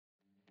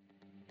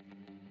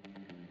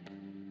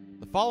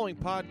following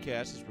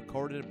podcast is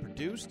recorded and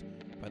produced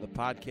by the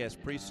Podcast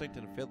Precinct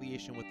in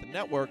affiliation with the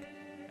network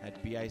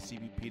at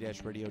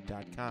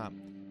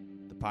bicbp-radio.com.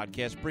 The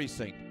Podcast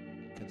Precinct.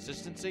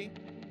 Consistency,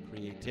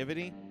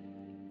 creativity,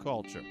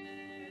 culture.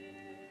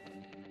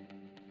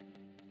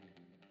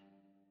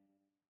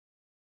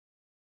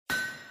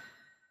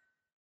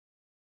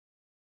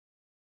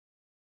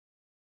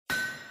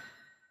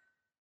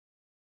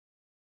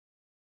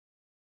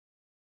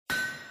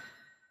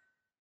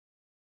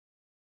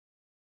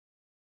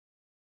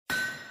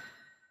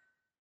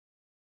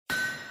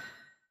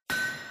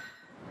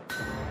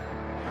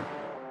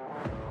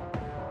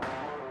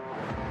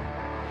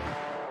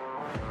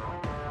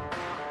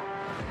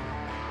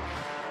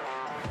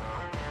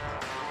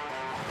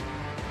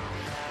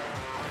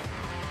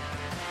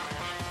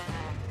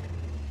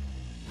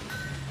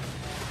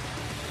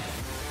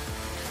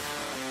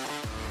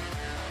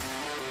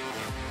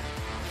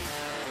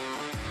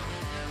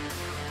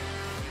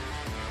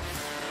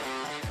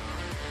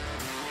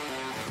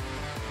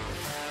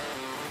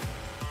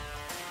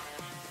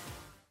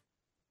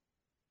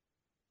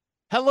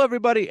 Hello,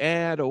 everybody,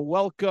 and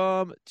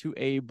welcome to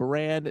a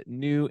brand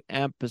new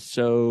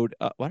episode.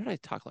 Why did I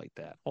talk like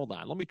that? Hold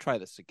on. Let me try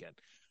this again.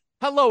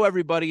 Hello,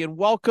 everybody, and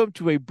welcome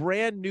to a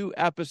brand new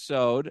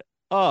episode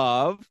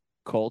of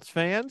Colts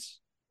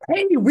Fans.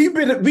 Hey, we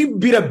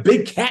beat a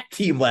big cat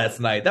team last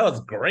night. That was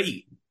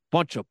great.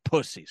 Bunch of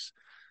pussies.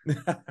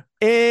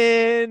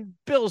 In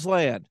Bills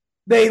land.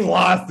 They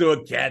lost to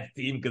a cat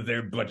team because they're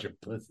a bunch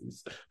of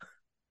pussies.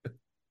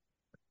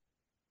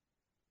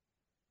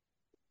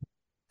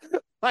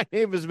 My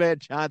name is Matt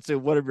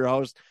Johnson, one of your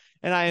hosts,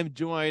 and I am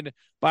joined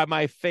by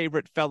my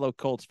favorite fellow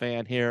Colts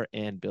fan here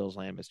in Bills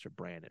land, Mr.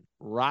 Brandon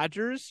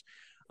Rogers,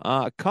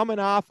 coming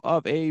off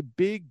of a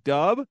big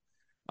dub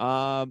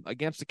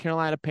against the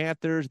Carolina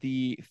Panthers.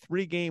 The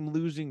 3-game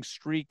losing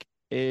streak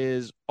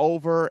is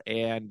over,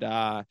 and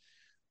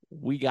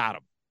we got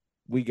him.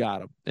 We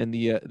got him. And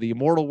the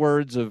immortal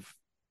words of,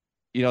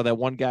 that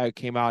one guy who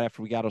came out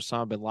after we got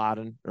Osama bin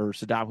Laden or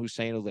Saddam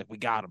Hussein was like, we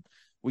got him.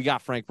 We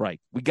got Frank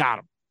Reich. We got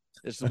him.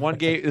 It's the one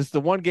game. It's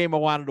the one game I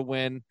wanted to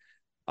win.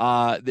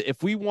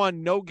 If we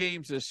won no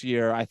games this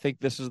year, I think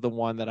this is the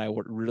one that I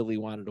really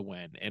wanted to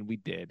win, and we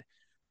did.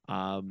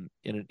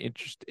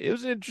 It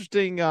was an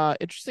interesting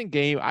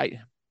game.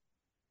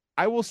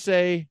 I will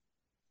say,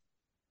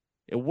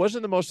 it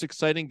wasn't the most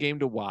exciting game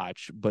to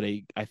watch, but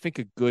I think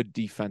a good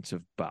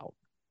defensive bout.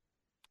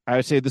 I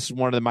would say this is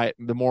one of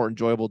the more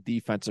enjoyable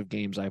defensive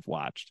games I've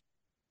watched.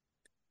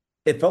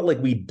 It felt like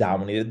we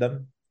dominated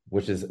them,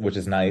 which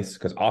is nice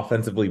because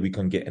offensively we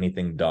couldn't get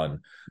anything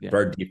done. Yeah. But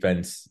our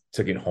defense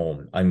took it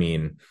home. I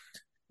mean,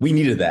 we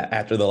needed that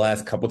after the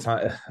last couple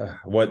times.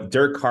 What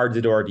Derek Carr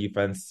did to our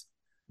defense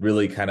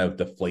really kind of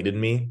deflated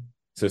me.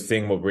 So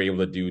seeing what we're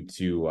able to do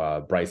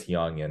to Bryce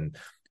Young and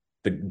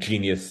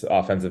the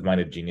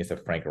offensive-minded genius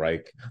of Frank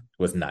Reich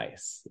was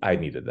nice. I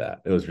needed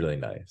that. It was really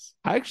nice.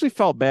 I actually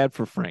felt bad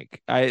for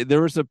Frank.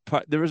 It's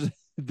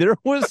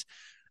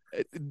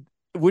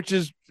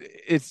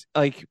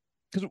like,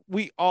 because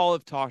we all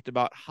have talked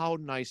about how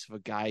nice of a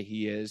guy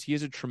he is. He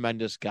is a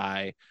tremendous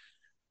guy,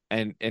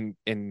 and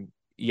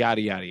yada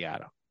yada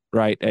yada.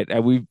 Right? And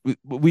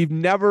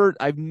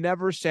I've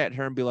never sat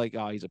here and be like,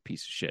 oh, he's a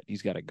piece of shit.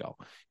 He's got to go.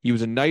 He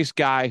was a nice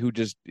guy who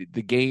just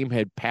the game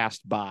had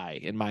passed by,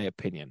 in my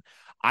opinion.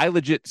 I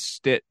legit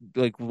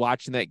like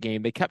watching that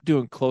game. They kept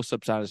doing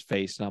close-ups on his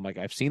face, and I'm like,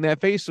 I've seen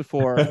that face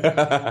before.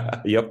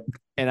 Yep.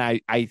 And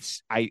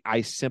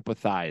I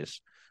sympathize.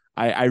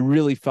 I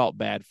really felt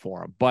bad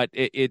for him, but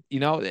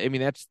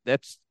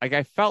that's like,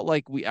 I felt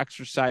like we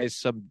exercised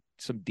some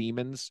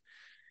demons.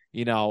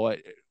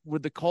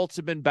 Would the Colts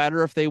have been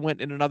better if they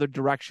went in another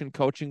direction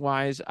coaching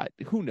wise?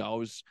 Who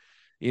knows?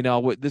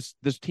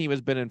 This team has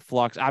been in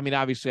flux. I mean,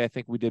 obviously I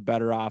think we did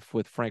better off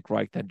with Frank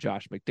Reich than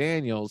Josh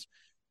McDaniels,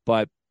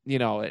 but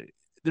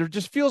there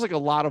just feels like a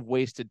lot of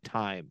wasted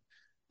time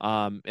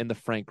in the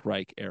Frank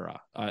Reich era.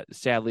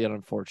 Sadly and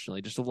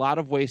unfortunately, just a lot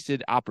of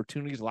wasted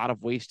opportunities, a lot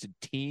of wasted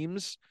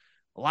teams.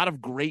 A lot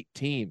of great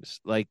teams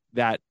like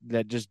that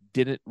just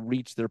didn't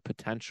reach their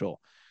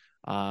potential.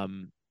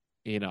 And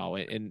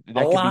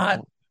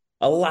that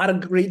a lot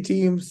of great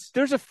teams.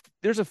 There's a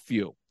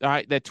few. All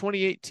right. That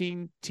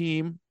 2018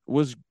 team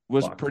was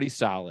pretty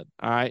solid.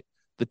 All right.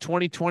 The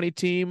 2020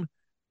 team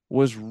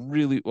was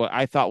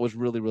I thought was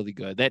really, really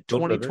good. That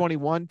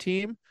 2021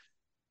 team,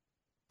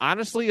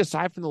 honestly,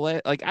 aside from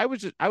I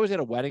was at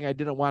a wedding I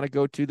didn't want to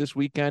go to this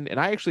weekend, and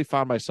I actually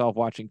found myself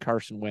watching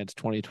Carson Wentz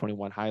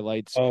 2021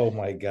 highlights. Oh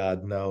my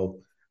God, no.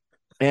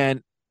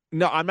 And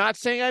no, I'm not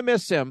saying I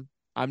miss him.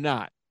 I'm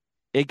not.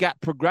 It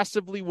got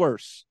progressively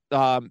worse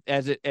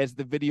as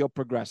the video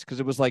progressed,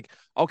 because it was like,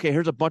 okay,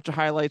 here's a bunch of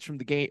highlights from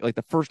the game, like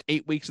the first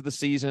 8 weeks of the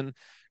season,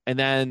 and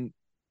then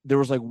there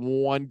was like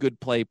one good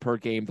play per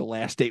game the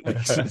last 8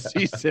 weeks of the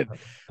season.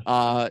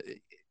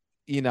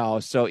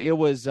 So it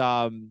was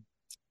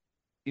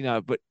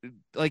but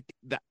like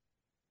that,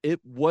 it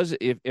was,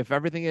 if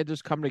everything had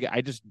just come together,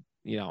 I just,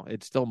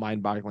 it's still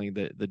mind boggling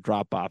the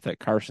drop off that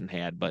Carson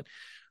had, but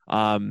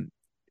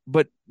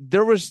but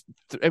there was,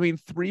 I mean,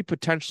 three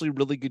potentially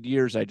really good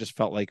years. I just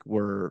felt like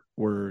were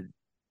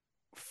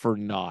for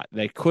naught.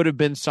 They could have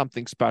been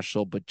something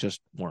special, but just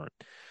weren't.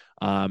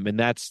 And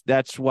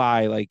that's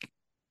why, like,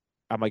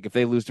 I'm like, if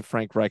they lose to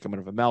Frank Reich, I'm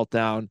gonna have a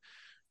meltdown.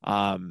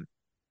 Um,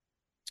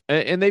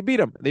 and they beat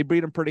him. They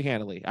beat him pretty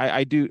handily.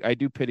 I do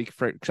pity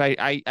Frank because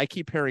I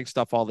keep hearing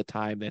stuff all the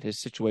time that his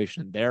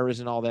situation there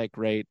isn't all that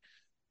great.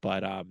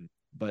 But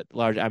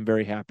large, I'm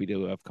very happy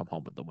to have come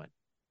home with the win.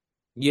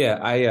 Yeah,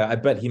 I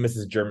bet he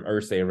misses German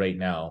Ursay right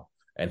now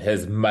and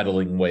his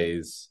meddling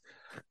ways.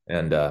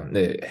 And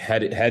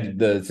had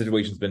the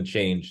situation's been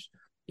changed,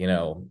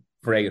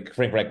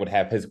 Frank Reich would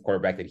have his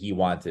quarterback that he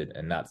wanted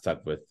and not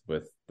stuck with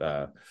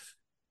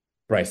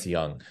Bryce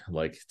Young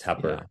like Yeah.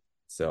 Tepper.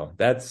 So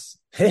that's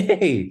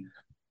hey,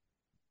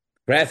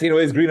 grass ain't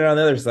always greener on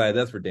the other side.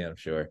 That's for damn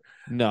sure.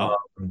 No,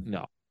 Um,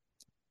 no.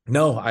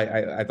 no,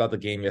 I thought the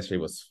game yesterday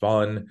was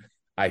fun.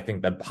 I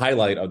think the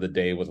highlight of the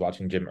day was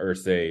watching Jim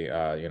Irsay,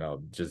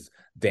 just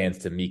dance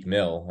to Meek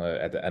Mill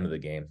at the end of the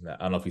game. I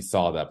don't know if you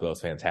saw that, but it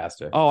was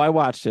fantastic. Oh, I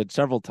watched it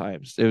several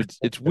times.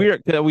 It's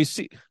weird that we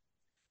see.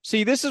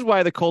 This is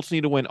why the Colts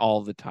need to win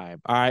all the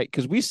time. All right,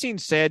 because we seen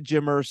sad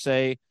Jim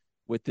Irsay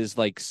with this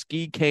like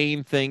ski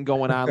cane thing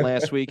going on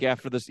last week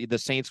after the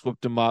Saints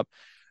whipped him up,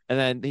 and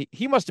then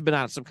he must have been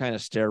on some kind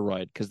of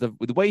steroid because the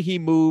way he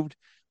moved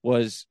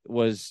was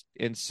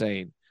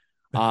insane.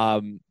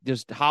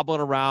 Just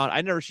hobbling around.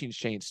 I never seen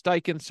Shane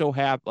Steichen so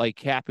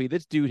happy.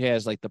 This dude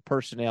has like the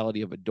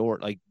personality of a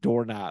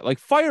doorknob, like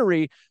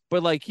fiery,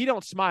 but like he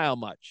don't smile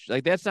much.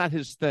 Like that's not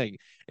his thing.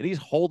 And he's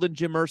holding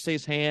Jim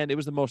Irsay's hand. It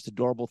was the most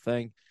adorable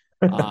thing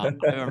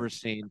I've ever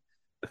seen.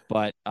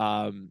 But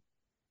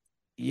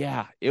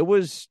yeah, it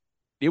was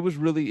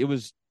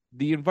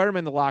the environment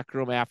in the locker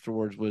room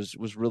afterwards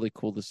was really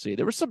cool to see.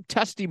 There were some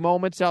testy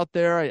moments out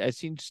there. I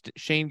seen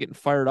Shane getting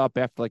fired up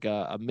after like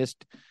a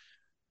missed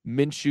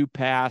Minshew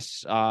pass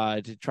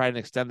to try and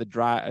extend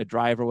the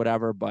drive or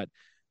whatever. But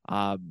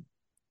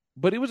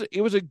it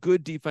was a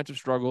good defensive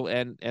struggle,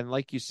 and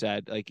like you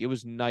said, like it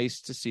was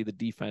nice to see the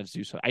defense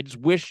do so. I just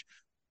wish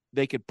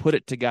they could put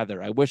it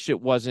together. I wish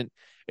it wasn't.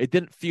 It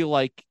didn't feel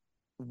like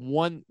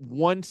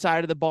one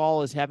side of the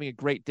ball is having a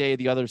great day,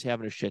 the other's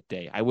having a shit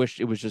day. I wish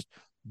it was just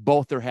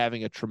both are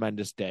having a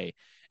tremendous day,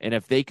 and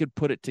if they could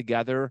put it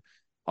together,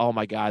 oh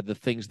my God, the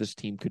things this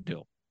team could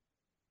do.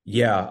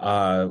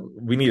 Yeah,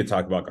 we need to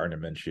talk about Gardner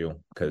Minshew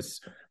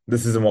because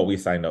this isn't what we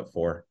signed up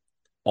for.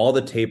 All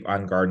the tape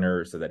on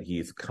Gardner so that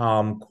he's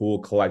calm, cool,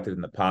 collected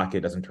in the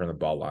pocket, doesn't turn the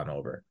ball on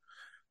over.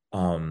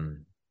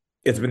 Um,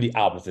 it's been the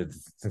opposite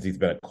since he's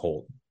been a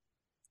Colt.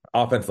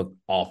 Offense looked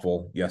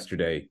awful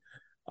yesterday.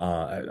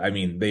 I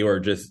mean, they were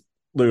just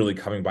literally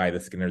coming by the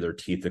skin of their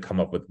teeth to come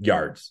up with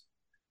yards.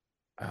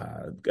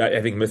 I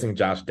think missing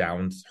Josh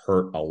Downs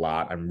hurt a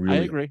lot. I'm I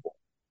really agree.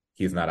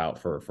 he's not out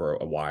for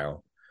a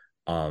while.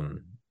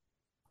 Um,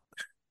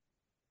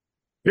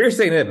 You're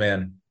saying it,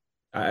 man.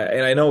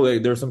 And I know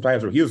there were some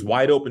times where he was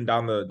wide open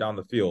down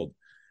the field,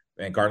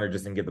 and Gardner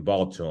just didn't get the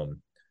ball to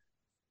him.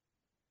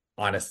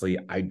 Honestly,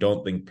 I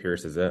don't think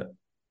Pierce is it.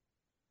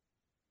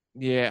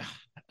 Yeah.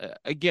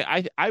 Again,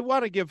 I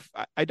want to give.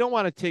 I don't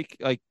want to take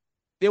like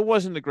it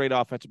wasn't a great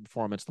offensive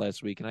performance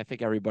last week, and I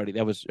think everybody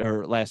that was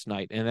or last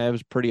night, and that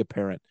was pretty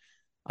apparent.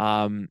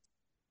 Um,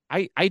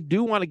 I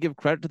do want to give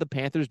credit to the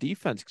Panthers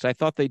defense because I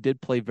thought they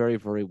did play very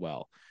very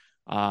well.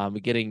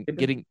 Getting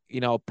getting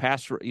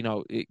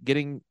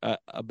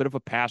a bit of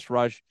a pass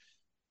rush.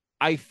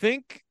 I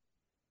think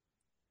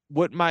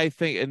what my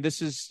thing, and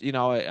this is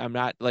I'm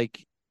not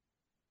like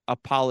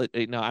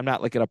I'm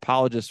not like an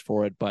apologist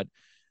for it, but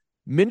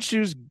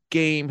Minshew's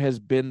game has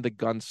been the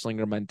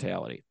gunslinger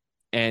mentality,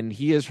 and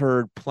he has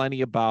heard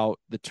plenty about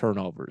the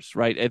turnovers,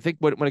 right? I think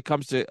when it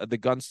comes to the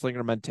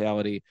gunslinger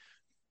mentality,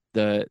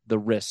 the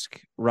risk,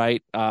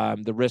 right?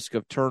 The risk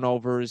of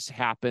turnovers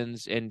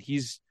happens, and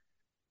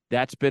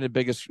that's been a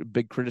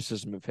big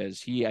criticism of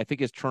his. I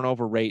think his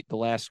turnover rate the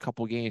last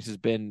couple games has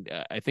been,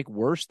 I think,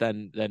 worse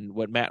than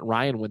what Matt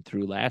Ryan went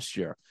through last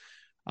year.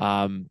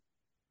 Um,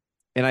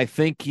 and I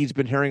think he's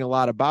been hearing a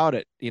lot about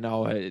it.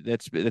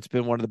 That's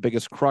been one of the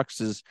biggest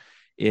cruxes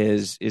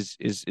is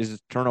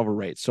turnover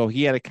rate. So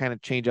he had to kind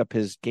of change up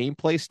his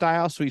gameplay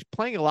style. So he's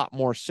playing a lot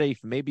more safe,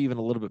 maybe even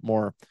a little bit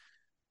more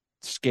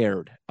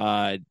scared,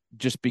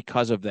 just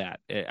because of that.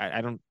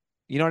 I don't,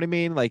 you know what I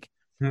mean? Like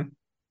Hmm.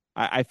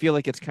 I feel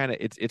like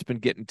it's been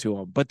getting to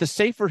him. But the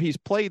safer he's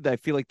played, I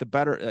feel like the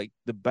better. I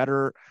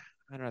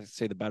don't know how to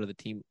say the better the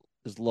team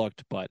has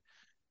looked, but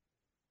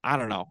I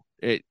don't know.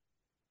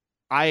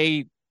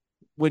 I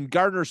when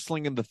Gardner's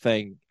slinging the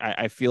thing,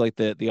 I feel like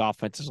the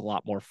offense is a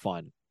lot more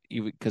fun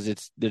because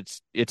it's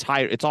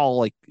high. It's all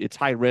like it's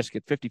high risk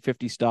at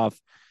 50-50 stuff.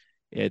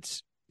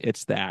 It's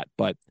that,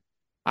 but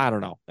I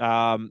don't know.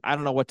 I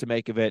don't know what to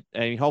make of it. I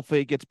mean,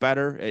 hopefully it gets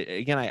better.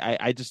 Again,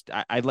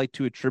 I'd like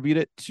to attribute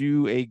it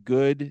to a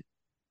good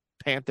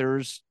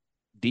Panthers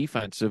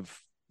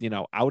defensive,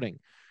 outing.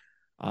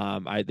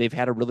 They've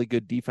had a really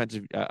good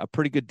a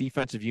pretty good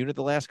defensive unit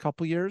the last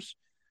couple years.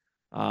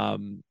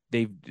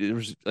 there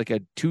was like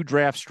a 2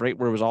 draft straight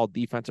where it was all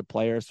defensive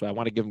players, so I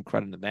want to give them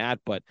credit in that.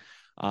 But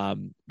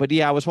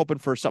yeah, I was hoping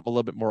for something a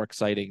little bit more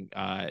exciting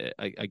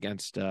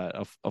against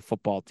a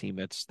football team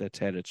that's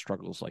had its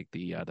struggles like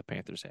the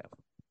Panthers have.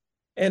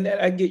 And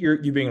I get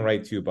you being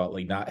right too about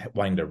like not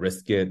wanting to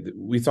risk it.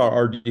 We saw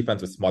our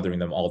defense was smothering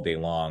them all day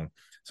long.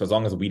 So as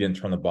long as we didn't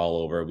turn the ball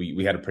over,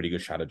 we had a pretty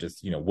good shot at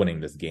just, winning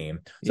this game.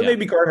 So Yeah.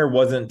 maybe Gardner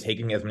wasn't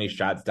taking as many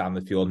shots down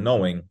the field,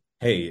 knowing,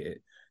 hey,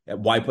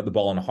 why put the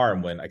ball in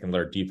harm when I can let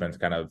our defense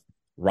kind of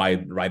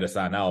ride us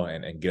on out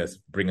and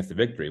bring us to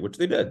victory, which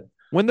they did.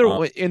 When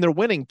they're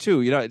winning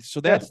too,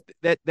 so Yeah,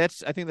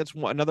 that's I think that's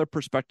another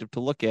perspective to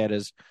look at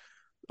is,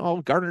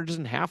 Gardner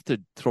doesn't have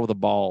to throw the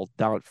ball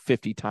down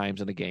 50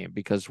 times in a game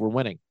because we're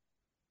winning.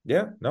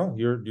 yeah, no,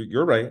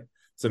 you're right.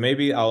 So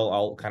maybe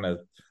I'll kind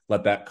of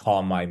let that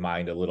calm my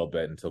mind a little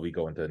bit until we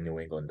go into New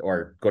England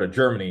or go to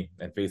Germany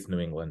and face New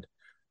England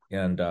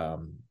and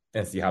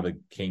see how the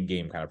King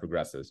game kind of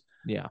progresses.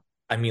 Yeah.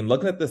 I mean,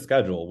 looking at the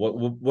schedule,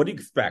 what do you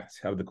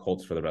expect out of the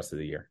Colts for the rest of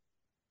the year?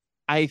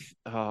 I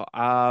uh,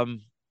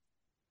 um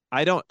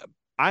I don't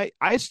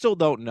I still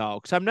don't know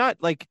because I'm not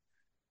like,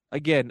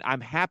 again, I'm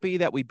happy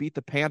that we beat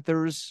the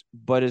Panthers,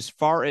 but as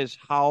far as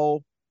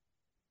how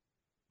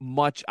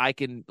much I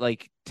can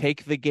like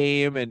take the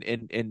game and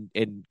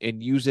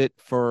use it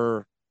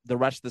for the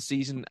rest of the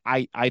season,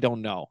 I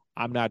don't know.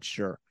 I'm not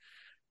sure.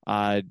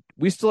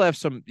 We still have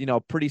some,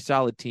 pretty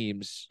solid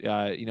teams,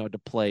 to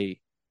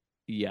play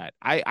yet.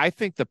 I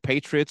think the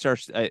Patriots are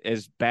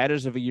as bad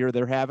as of a year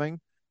they're having.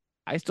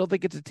 I still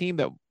think it's a team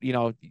that,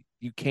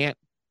 you can't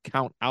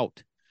count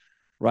out,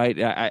 right?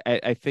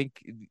 I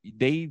think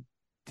they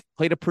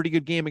played a pretty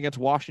good game against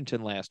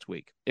Washington last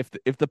week. If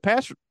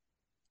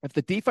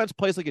the defense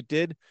plays like it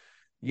did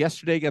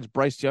yesterday against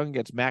Bryce Young,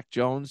 against Mac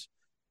Jones,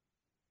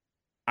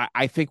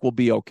 I think we'll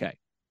be okay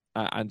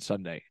on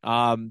Sunday.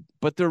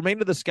 But the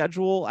remainder of the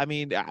schedule, I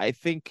mean, I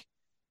think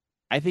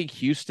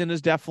Houston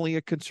is definitely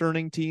a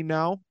concerning team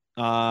now.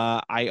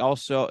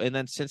 And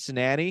then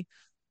Cincinnati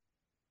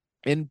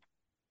and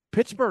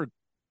Pittsburgh.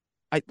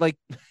 I like.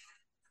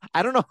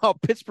 I don't know how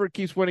Pittsburgh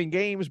keeps winning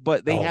games,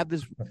 but they Oh, have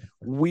this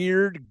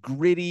weird,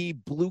 gritty,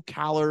 blue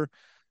collar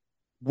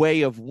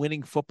way of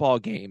winning football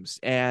games,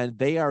 and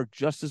they are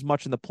just as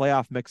much in the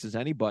playoff mix as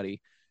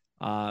anybody.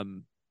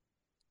 Um,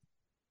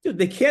 dude,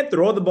 they can't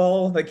throw the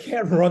ball. They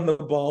can't run the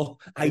ball.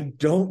 I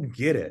don't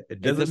get it. It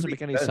it doesn't doesn't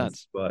make make any sense,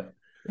 sense. but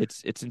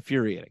It's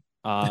infuriating.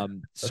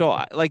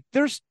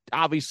 There's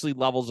obviously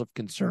levels of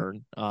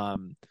concern.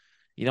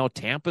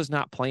 Tampa's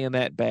not playing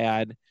that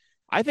bad.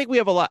 I think we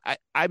have a lot.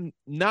 I'm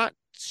not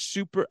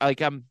super like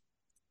I'm.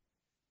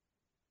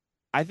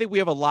 I think we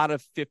have a lot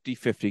of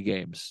 50-50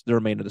 games the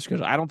remainder of the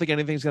schedule. I don't think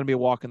anything's going to be a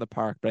walk in the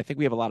park, but I think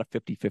we have a lot of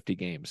 50-50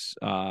 games,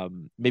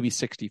 maybe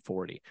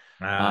 60-40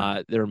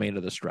 nah, the remainder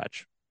of the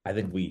stretch. I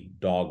think we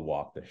dog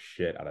walk the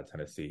shit out of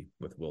Tennessee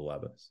with Will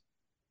Levis.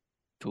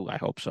 Ooh, I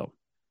hope so.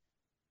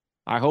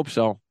 I hope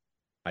so.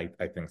 I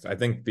think so. I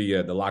think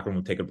the locker room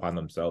will take it upon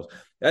themselves.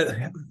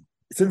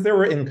 Since they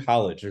were in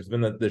college, there's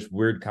been this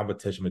weird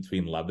competition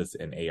between Levis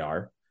and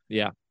AR.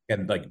 Yeah.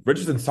 And like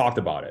Richardson talked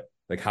about it,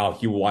 like how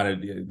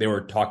they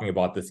were talking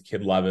about this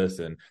kid Levis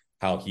and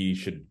how he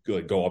should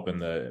go up in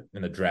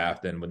the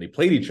draft. And when they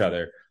played each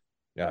other,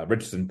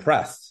 Richardson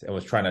pressed and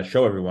was trying to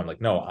show everyone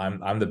like, no,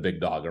 I'm the big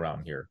dog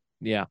around here.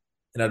 Yeah.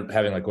 Ended up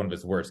having like one of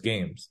his worst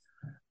games.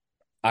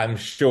 I'm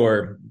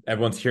sure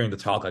everyone's hearing the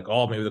talk like,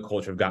 oh, maybe the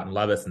Colts have gotten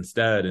Levis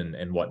instead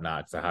and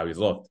whatnot. So how he's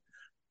looked.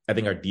 I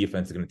think our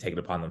defense is going to take it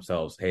upon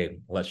themselves. Hey,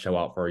 let's show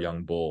out for a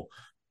young bull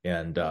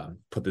and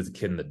put this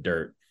kid in the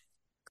dirt.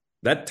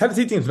 That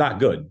Tennessee team's not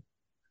good.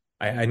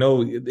 I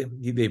know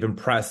they've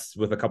impressed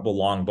with a couple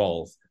long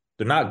balls.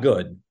 They're not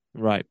good.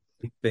 Right.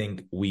 I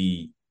think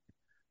we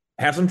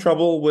have some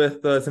trouble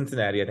with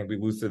Cincinnati. I think we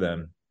lose to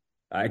them.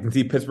 I can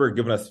see Pittsburgh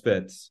giving us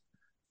fits.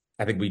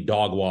 I think we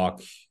dog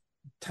walk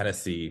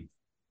Tennessee.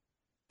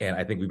 And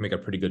I think we make a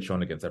pretty good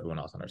showing against everyone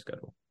else on our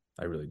schedule.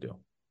 I really do.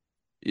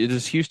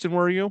 Does Houston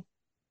worry you?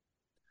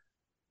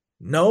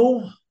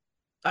 No,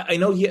 I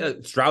know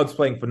Stroud's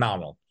playing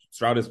phenomenal.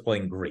 Stroud is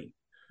playing great.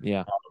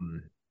 Yeah.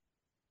 Um,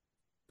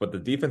 but the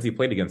defense he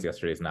played against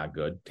yesterday is not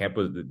good.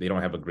 Tampa, they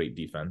don't have a great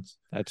defense.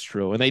 That's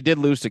true. And they did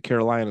lose to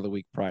Carolina the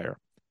week prior.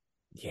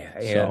 Yeah,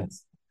 So and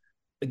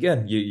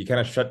again, you kind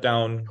of shut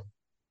down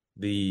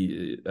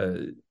the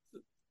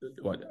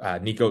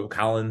Nico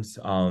Collins.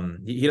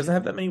 He doesn't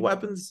have that many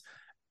weapons.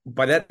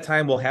 By that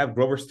time, we'll have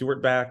Grover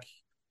Stewart back.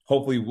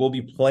 Hopefully, we'll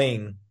be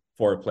playing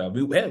for a playoff.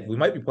 We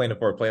might be playing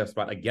for a playoff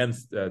spot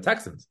against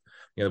Texans.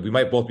 We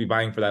might both be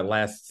vying for that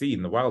last seed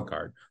in the wild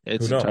card.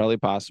 it's entirely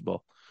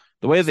possible.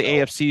 The way the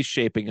AFC is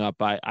shaping up,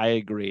 I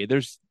agree.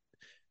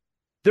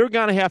 They're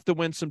gonna have to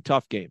win some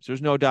tough games.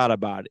 There's no doubt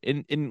about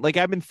it. And like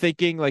I've been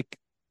thinking, like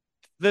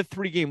the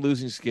 3-game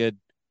losing skid,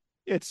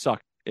 it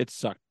sucked. It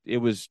sucked. It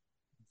was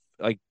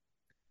like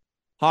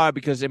hard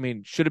because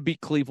should have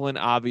beat Cleveland,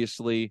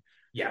 obviously.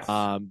 Yes.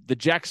 The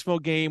Jacksonville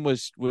game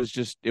was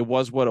just, it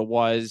was what it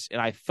was, and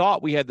I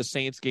thought we had the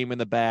Saints game in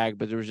the bag,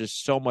 but there was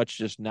just so much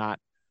just not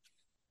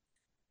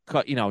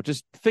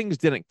just things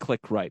didn't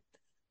click right.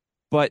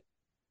 But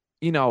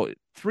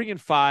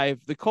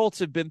 3-5. The Colts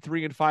have been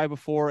 3-5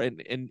 before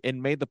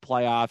and made the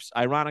playoffs.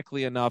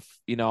 Ironically enough,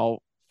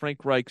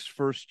 Frank Reich's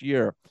first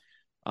year,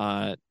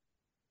 uh,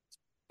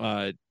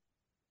 uh,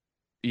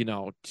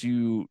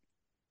 to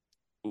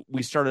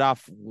we started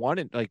off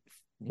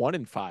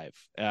 1-5,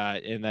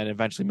 and then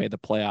eventually made the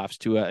playoffs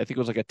to I think it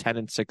was like a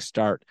 10-6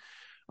 start.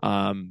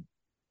 Um,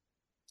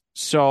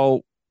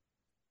 so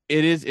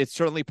it's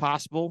certainly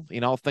possible.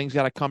 Things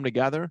got to come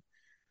together.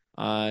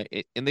 And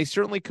they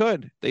certainly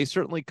could. They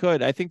certainly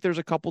could. I think there's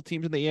a couple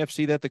teams in the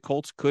AFC that the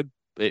Colts could,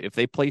 if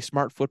they play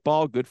smart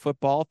football, good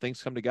football,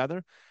 things come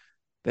together,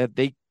 that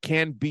they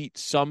can beat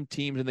some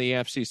teams in the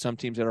AFC, some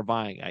teams that are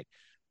vying.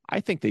 I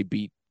think they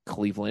beat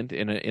Cleveland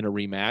in a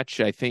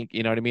rematch. I think,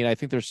 you know what I mean? I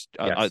think Yes.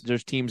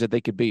 there's teams that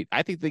they could beat.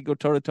 I think they go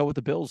toe to toe with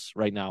the Bills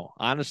right now,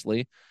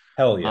 honestly.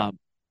 Hell yeah. Um,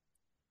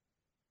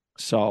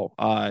 so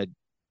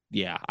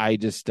yeah, I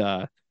just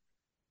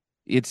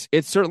it's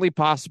certainly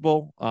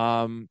possible.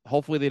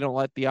 Hopefully they don't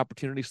let the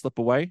opportunity slip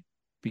away,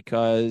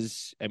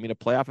 because I mean a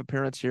playoff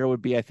appearance here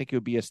I think it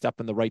would be a step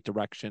in the right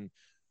direction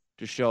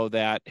to show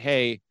that,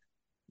 hey,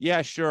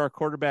 yeah, sure, our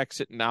quarterback's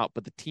sitting out,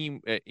 but the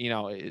team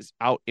is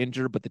out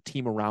injured, but the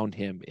team around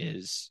him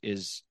is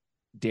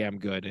damn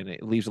good, and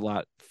it leaves a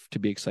lot to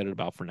be excited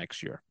about for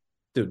next year.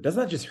 Dude, doesn't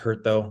that just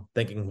hurt though,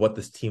 thinking what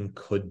this team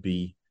could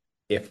be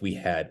if we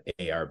had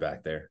AR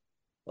back there?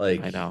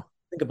 Like, I know.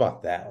 think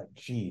about that. Like,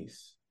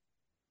 jeez.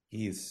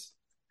 He's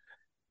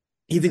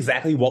he's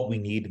exactly what we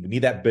need. We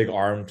need that big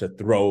arm to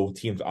throw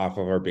teams off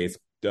of our base,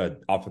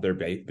 off of their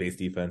base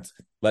defense.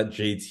 Let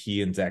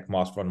JT and Zach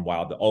Moss run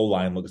wild. The O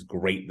line looks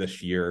great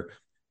this year.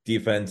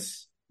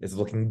 Defense is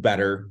looking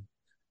better.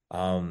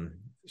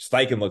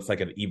 Steichen looks like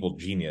an evil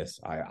genius.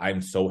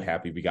 I'm so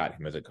happy we got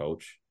him as a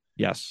coach.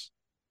 Yes.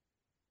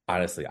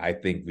 Honestly, I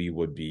think we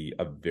would be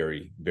a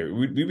very, very.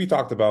 We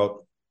talked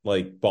about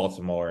like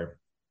Baltimore.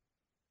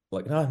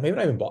 Like, no, maybe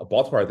not even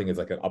Baltimore. I think is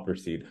like an upper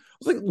seed. I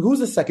was like, who's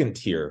the second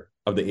tier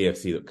of the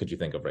AFC that could you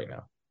think of right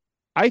now?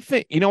 I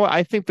think, you know what?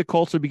 I think the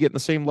Colts would be getting the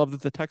same love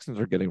that the Texans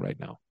are getting right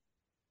now,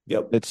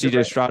 Yep, that you're CJ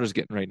right. Stroud is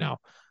getting right now.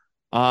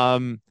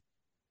 Um,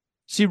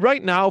 See,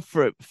 right now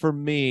for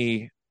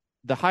me,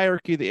 the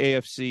hierarchy of the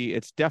AFC,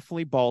 it's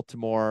definitely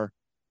Baltimore,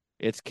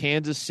 it's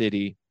Kansas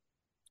City.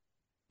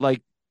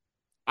 Like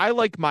I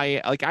like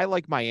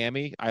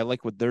Miami. I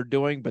like what they're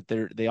doing, but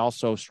they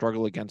also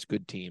struggle against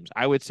good teams.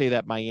 I would say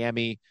that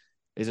Miami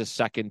is a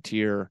second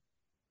tier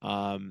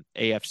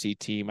AFC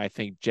team. I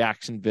think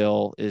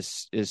Jacksonville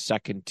is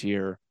second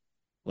tier.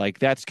 Like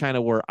that's kind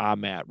of where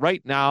I'm at.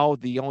 Right now,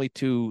 the only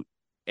two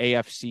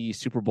AFC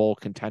Super Bowl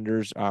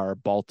contenders are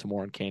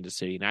Baltimore and Kansas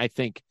City. And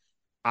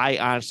I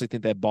honestly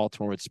think that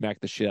Baltimore would smack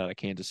the shit out of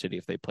Kansas City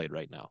if they played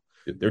right now.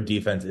 Their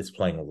defense is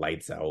playing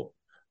lights out.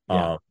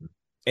 Yeah. Um,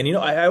 and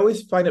I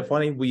always find it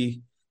funny.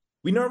 We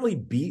normally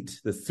beat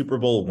the Super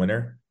Bowl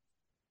winner.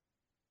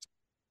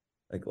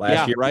 Like last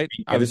Yeah, year, we right.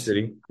 beat Kansas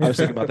City. I was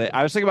thinking about that.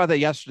 I was thinking about that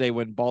yesterday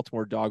when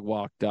Baltimore dog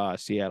walked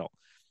Seattle.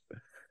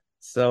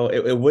 So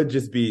it would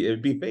just be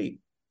fate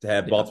to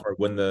have Yeah. Baltimore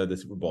win the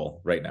Super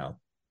Bowl right now.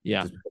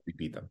 Yeah. Just because we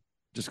beat them.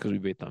 Just because we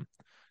beat them.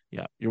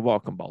 Yeah. You're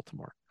welcome,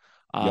 Baltimore.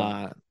 Yep.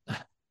 Uh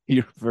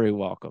you're very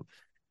welcome.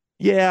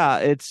 Yeah,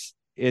 it's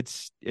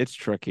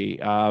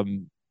tricky.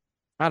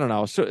 I don't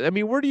know. So I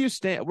mean, where do you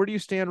stand? Where do you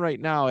stand right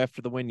now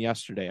after the win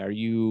yesterday? Are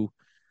you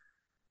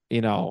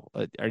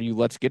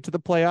let's get to the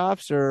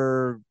playoffs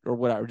or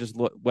whatever? Just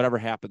whatever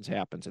happens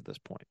at this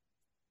point.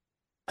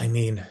 I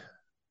mean,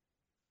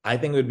 I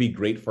think it would be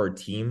great for our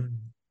team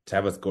to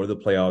have us go to the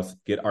playoffs,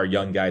 get our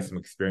young guys some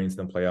experience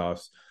in the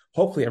playoffs.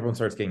 Hopefully, everyone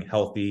starts getting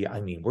healthy.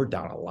 I mean, we're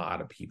down a lot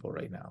of people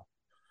right now.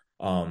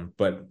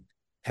 But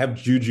have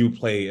Juju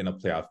play in a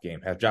playoff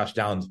game, have Josh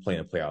Downs play in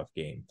a playoff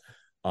game.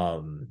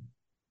 Um,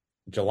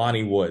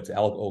 Jelani Woods,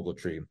 Alec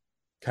Ogletree,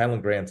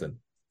 Kylan Granson.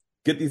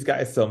 Get these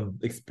guys some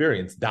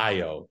experience,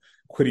 Dio,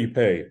 Quiddy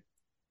Pay.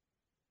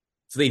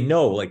 So they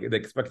know like the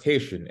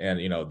expectation and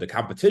the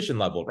competition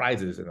level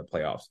rises in the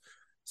playoffs.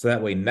 So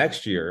that way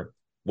next year,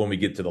 when we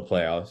get to the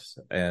playoffs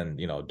and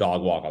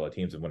dog walk all the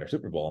teams and win a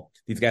Super Bowl,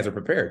 these guys are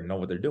prepared and know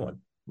what they're doing.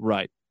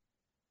 Right.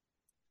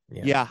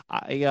 Yeah.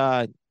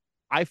 Yeah.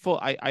 I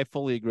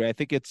fully agree. I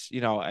think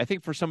I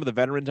think for some of the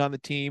veterans on the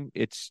team,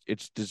 it's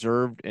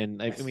deserved.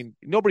 And I mean,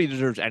 nobody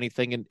deserves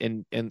anything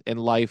in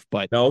life,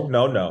 but No,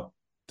 no, no.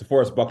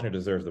 DeForest Buckner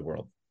deserves the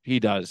world. he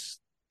does.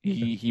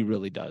 He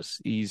really does.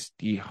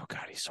 Oh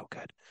God, he's so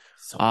good.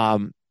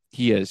 So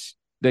He is.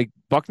 Like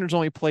Buckner's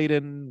only played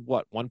in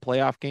one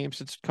playoff game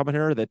since coming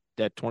here, that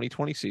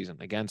 2020 season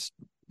against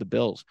the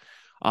Bills.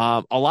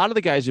 A lot of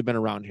the guys who've been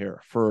around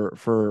here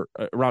for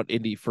around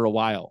Indy for a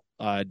while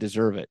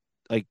deserve it.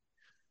 Like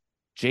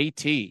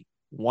JT,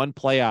 one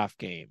playoff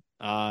game.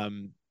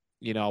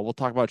 We'll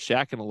talk about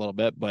Shaq in a little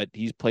bit, but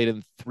he's played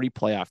in 3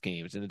 playoff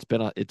games, and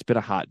it's been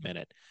a hot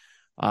minute.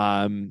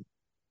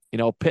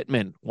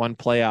 Pittman, one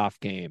playoff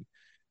game.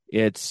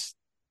 It's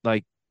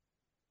like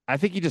I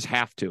think you just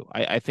have to.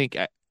 I think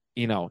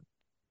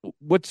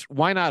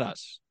why not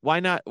us? Why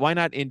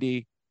not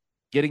Indy?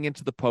 getting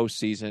into the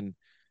postseason.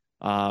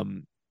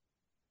 Um,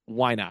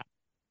 why not?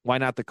 Why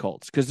not the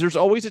Colts? Because there's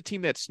always a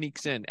team that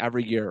sneaks in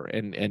every year,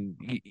 and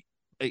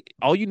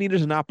all you need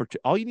is an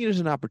opportunity. All you need is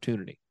an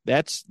opportunity.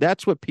 That's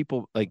what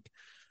people like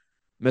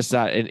miss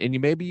out,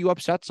 and maybe you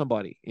upset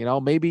somebody.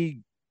 Maybe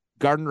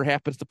Gardner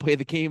happens to play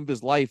the game of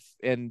his life,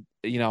 and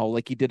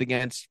like he did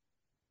against,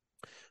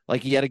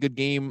 like he had a good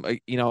game,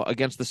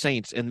 against the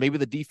Saints, and maybe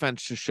the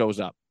defense just shows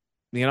up.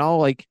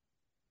 Like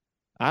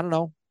I don't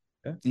know.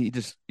 Yeah.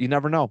 You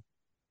never know.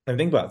 And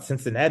think about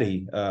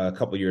Cincinnati a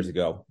couple years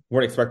ago.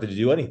 Weren't expected to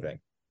do anything.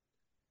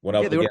 Went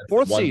Yeah, up they were against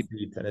fourth one seed.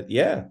 seed,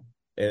 yeah,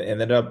 and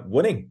ended up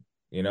winning.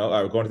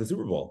 Or going to the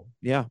Super Bowl.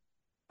 Yeah,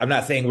 I'm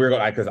not saying we're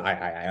going because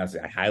I honestly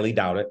I highly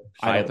doubt it.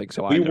 I don't think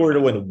so If we either. were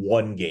to win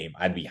one game,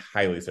 I'd be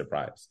highly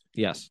surprised.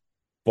 Yes.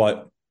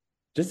 But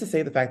just to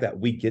say the fact that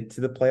we get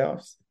to the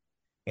playoffs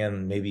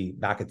and maybe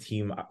knock a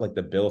team like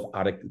the Bills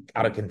out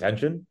of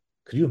contention.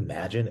 Could you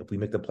imagine if we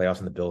make the playoffs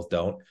and the Bills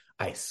don't?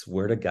 I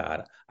swear to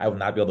God, I would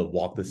not be able to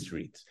walk the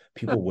streets.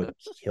 People would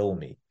kill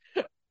me.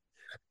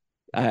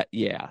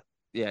 Yeah,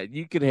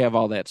 you could have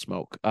all that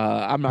smoke.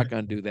 I'm not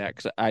going to do that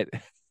because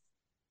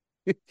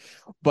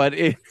but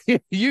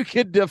you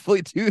could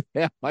definitely do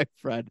that, my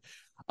friend.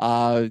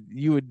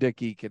 You and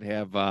Dickie could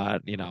have,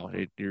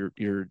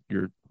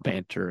 your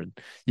banter, and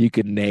you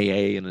could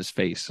nay in his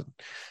face and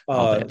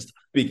all that stuff.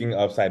 Speaking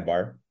of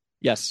sidebar,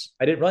 Yes.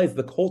 I didn't realize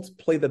the Colts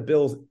play the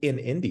Bills in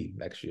Indy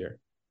next year.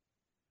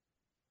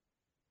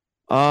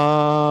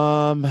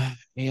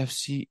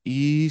 AFC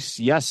East.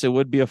 Yes, it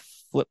would be a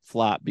flip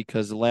flop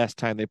because the last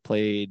time they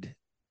played,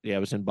 yeah, it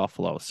was in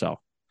Buffalo.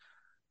 So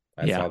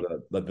I yeah, saw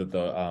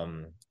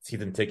the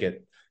season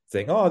ticket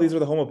saying, "Oh, these are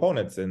the home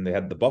opponents," and they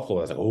had the Buffalo.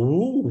 I was like,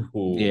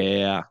 "Ooh,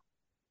 yeah,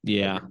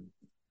 should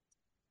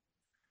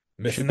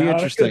missing be out on a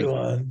good interesting."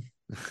 one."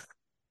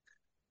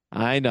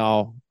 I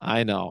know.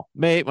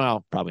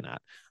 Well, probably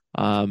not.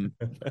 Um,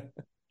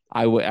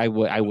 I would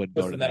go to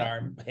Listen that that.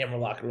 arm hammer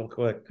lock real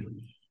quick.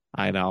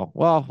 I know.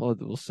 Well,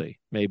 we'll see.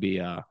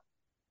 Maybe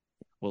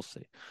we'll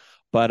see.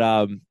 But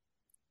it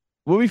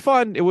would be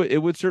fun. It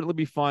would certainly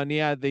be fun.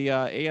 Yeah, the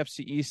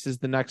AFC East is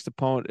the next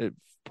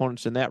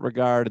opponents in that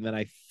regard, and then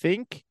I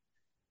think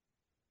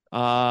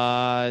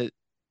uh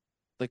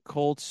the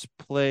Colts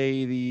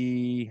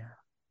play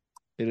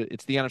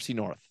it's the NFC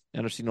North.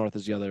 NFC North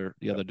is the other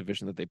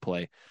division that they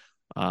play.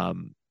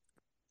 Um,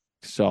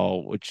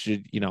 so which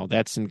should,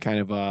 that's in kind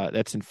of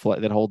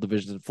that whole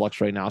division's in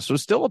flux right now. So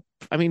still,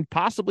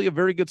 possibly a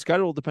very good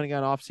schedule depending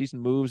on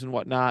off-season moves and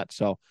whatnot.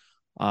 So,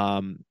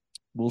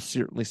 we'll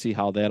certainly see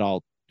how that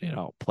all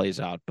plays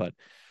out. But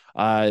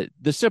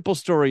the simple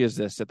story is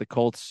this: that the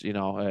Colts,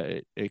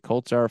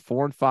 Colts are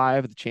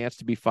 4-5, the chance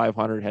to be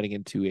 500 heading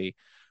into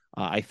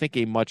I think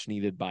a much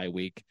needed bye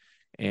week,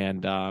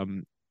 and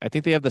I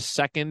think they have the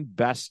second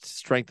best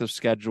strength of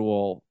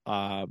schedule,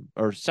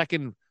 or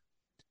second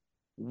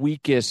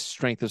weakest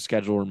strength of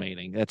schedule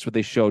remaining. That's what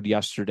they showed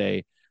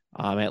yesterday.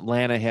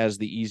 Atlanta has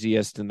the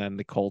easiest, and then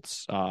the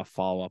Colts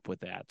follow up with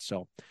that.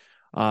 So,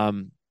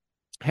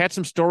 had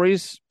some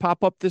stories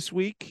pop up this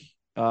week.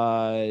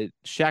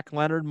 Shaq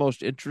Leonard,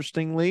 most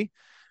interestingly,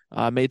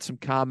 made some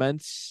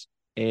comments,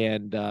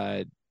 and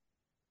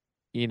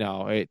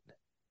it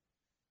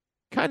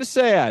kind of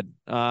sad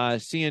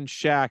seeing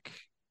Shaq,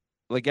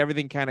 like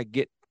everything kind of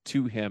get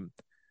to him.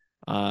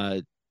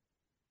 But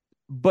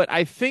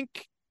I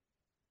think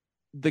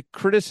the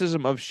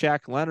criticism of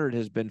Shaq Leonard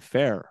has been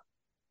fair.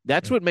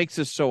 That's what makes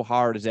this so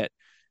hard, is that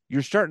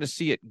you're starting to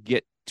see it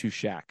get to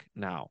Shaq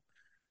now.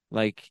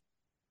 Like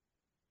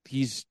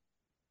it's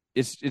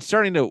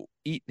starting to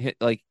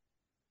like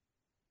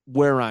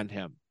wear on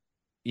him.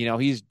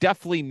 He's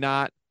definitely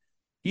not.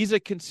 He's a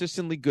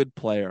consistently good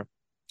player,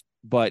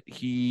 but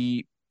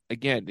he's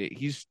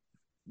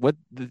what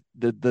the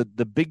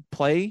big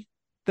play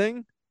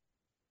thing.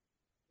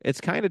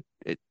 It's kind of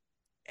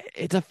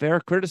it's a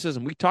fair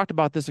criticism. We talked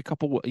about this a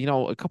couple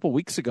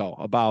weeks ago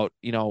about,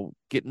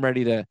 getting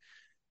ready to,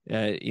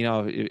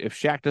 if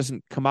Shaq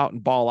doesn't come out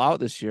and ball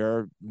out this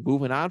year,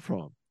 moving on from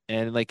him.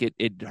 And like,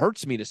 it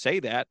hurts me to say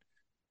that,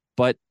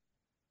 but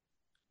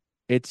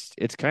it's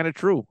kind of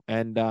true.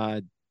 And,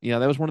 that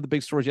was one of the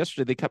big stories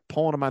yesterday. They kept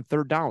pulling him on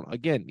third down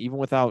again, even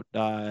without,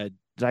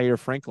 Zaire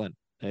Franklin.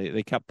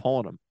 They kept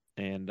pulling him.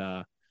 And,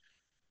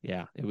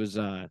 yeah, it was,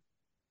 I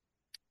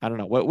don't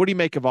know. What do you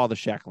make of all the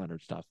Shaq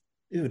Leonard stuff?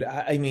 Dude,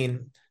 I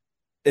mean,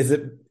 is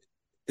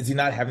he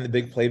not having the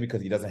big play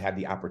because he doesn't have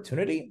the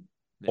opportunity?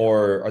 Yeah.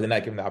 Or are they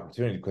not giving the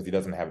opportunity because he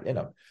doesn't have it in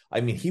him?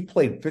 I mean, he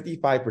played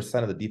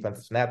 55% of the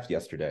defensive snaps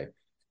yesterday,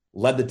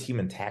 led the team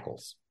in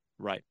tackles.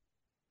 Right.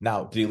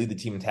 Now, did he lead the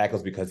team in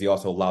tackles because he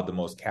also allowed the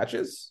most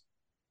catches?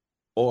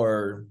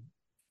 Or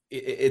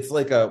it's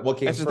like what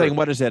came That's the first? thing.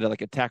 What is that?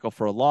 Like a tackle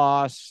for a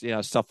loss?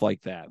 Stuff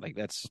like that. Like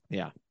that's,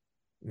 yeah.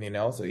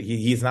 So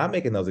he's not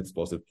making those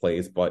explosive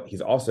plays, but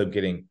he's also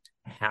getting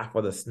half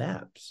of the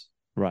snaps.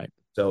 Right.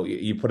 So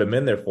you put him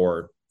in there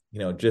for,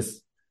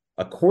 just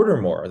a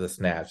quarter more of the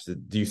snaps.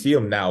 Do you see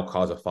him now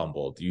cause a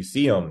fumble? Do you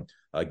see him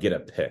get a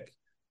pick?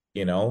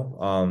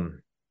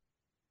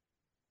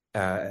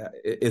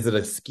 is it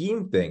a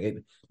scheme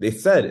thing? They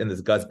said in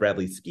this Gus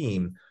Bradley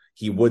scheme,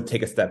 he would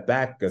take a step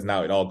back because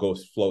now it all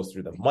flows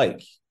through the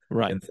mic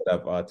Right. instead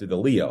of through the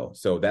Leo.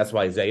 So that's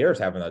why Zaire's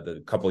having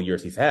the couple of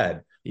years he's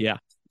had Yeah.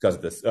 because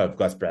of this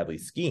Gus Bradley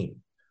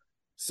scheme.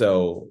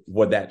 So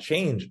would that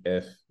change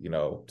if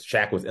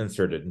Shaq was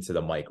inserted into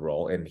the mic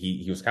role, and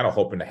he was kind of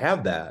hoping to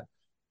have that,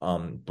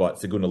 but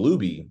Saguna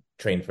Luby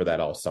trained for that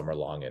all summer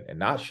long, and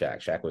not Shaq.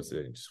 Shaq was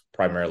just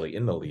primarily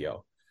in the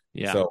Leo.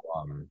 Yeah. So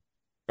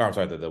or I'm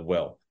sorry, the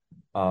Will.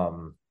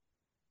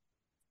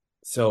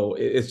 So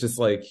it's just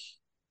like,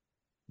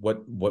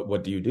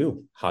 what do you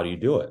do? How do you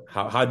do it?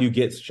 How do you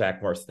get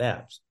Shaq more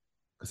snaps?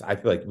 Because I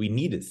feel like we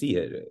need to see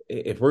it.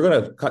 If we're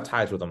gonna cut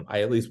ties with him,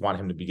 I at least want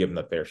him to be given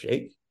a fair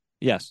shake.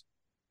 Yes.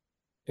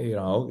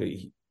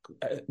 Imagine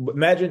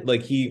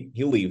like he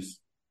leaves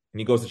and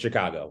he goes to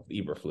Chicago,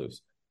 the Eberflus,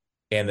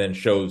 and then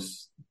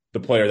shows the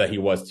player that he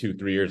was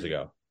 2-3 years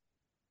ago.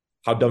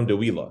 How dumb do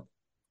we look?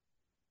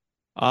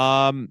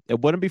 It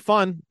wouldn't be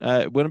fun.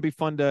 It wouldn't be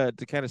fun to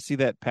kind of see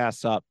that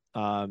pass up.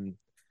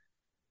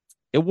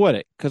 It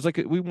wouldn't, because like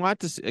we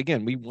want to see,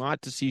 again, we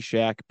want to see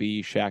Shaq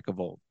be Shaq of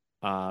old.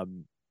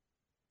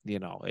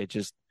 It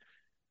just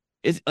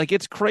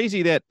it's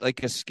crazy that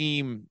like a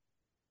scheme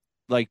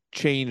like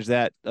change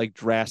that like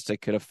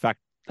drastic could affect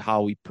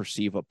how we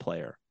perceive a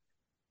player.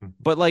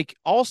 But like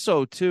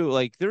also too,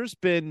 like there's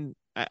been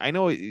I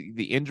know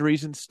the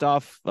injuries and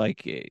stuff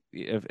like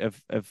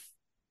if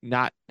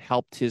not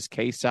helped his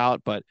case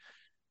out, but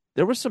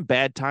there were some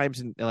bad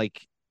times in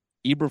like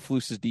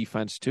Eberflus's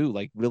defense too,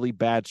 like really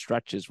bad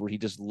stretches where he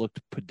just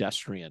looked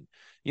pedestrian.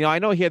 I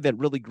know he had that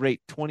really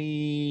great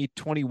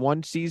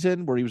 2021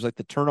 season where he was like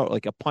the turnover,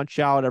 like a punch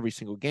out every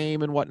single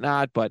game and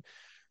whatnot, but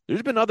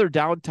there's been other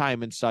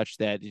downtime and such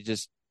that you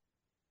just,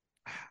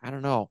 I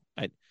don't know.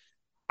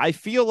 I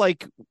feel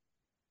like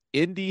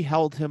Indy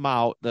held him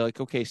out. They're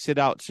like, okay, sit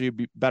out so you'll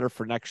be better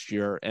for next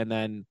year. And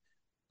then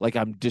like,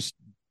 I'm just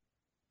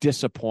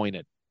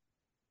disappointed.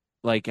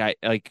 Like I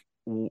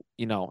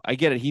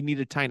get it. He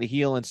needed time to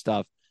heal and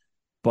stuff,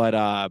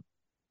 but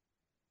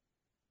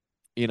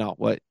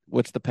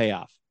what's the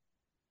payoff?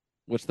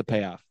 What's the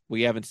payoff?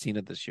 We haven't seen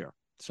it this year.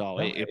 So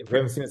No, we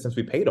haven't seen it since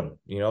we paid him.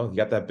 He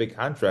got that big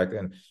contract,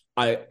 and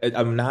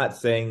I'm not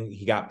saying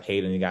he got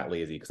paid and he got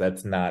lazy, because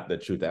that's not the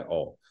truth at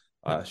all.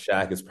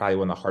 Shaq is probably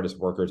one of the hardest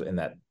workers in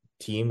that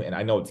team, and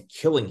I know it's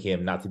killing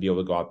him not to be able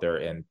to go out there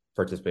and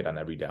participate on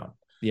every down.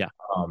 Yeah.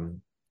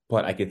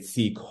 But I could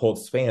see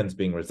Colts fans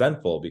being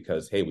resentful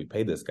because, hey, we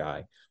paid this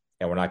guy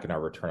and we're not getting our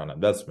return on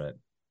investment.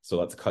 So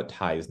let's cut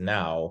ties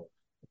now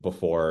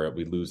before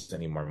we lose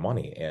any more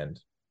money. And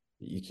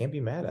you can't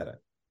be mad at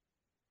it.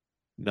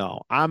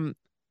 No, I'm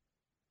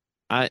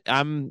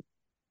again,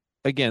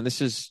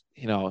 this is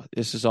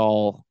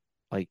all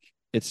like,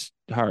 it's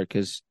hard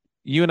because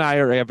you and I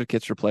are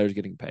advocates for players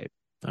getting paid.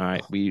 All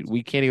right.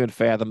 We can't even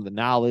fathom the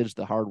knowledge,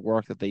 the hard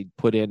work that they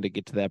put in to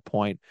get to that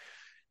point.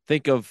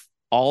 Think of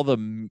all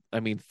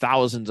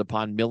thousands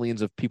upon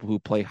millions of people who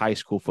play high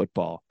school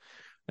football.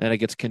 And it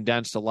gets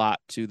condensed a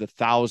lot to the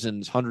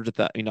thousands, hundreds of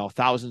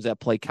thousands that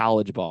play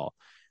college ball.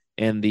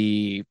 And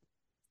the,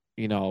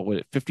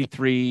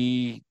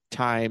 53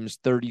 times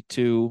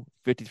 32,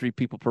 53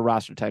 people per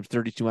roster times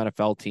 32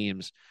 NFL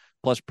teams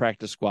plus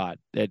practice squad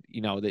that,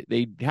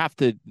 they have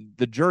to,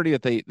 the journey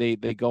that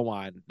they go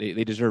on,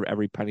 they deserve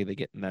every penny they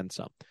get and then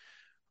some.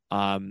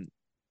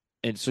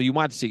 And so you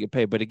want to see it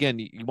paid, but again,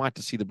 you want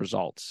to see the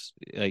results.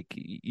 Like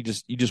you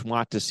just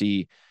want to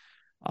see,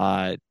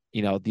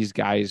 these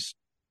guys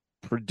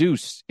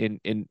produce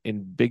in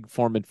big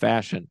form and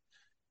fashion.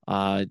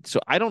 So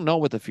I don't know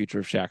what the future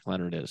of Shaq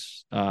Leonard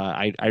is.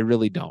 I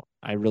really don't.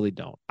 I really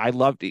don't. I'd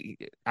love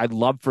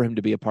for him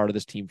to be a part of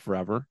this team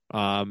forever.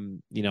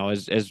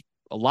 As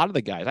a lot of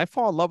the guys, I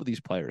fall in love with these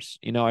players.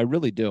 I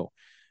really do.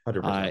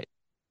 100%.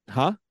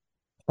 Huh?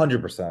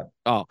 100%.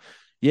 Oh,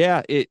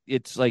 yeah.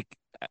 It's like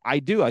I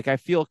do. Like I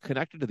feel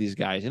connected to these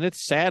guys, and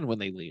it's sad when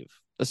they leave,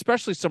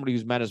 especially somebody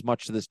who's meant as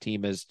much to this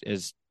team as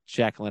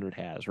Shaq Leonard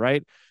has.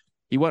 Right?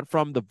 He went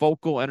from the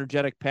vocal,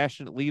 energetic,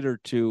 passionate leader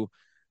to,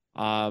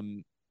 now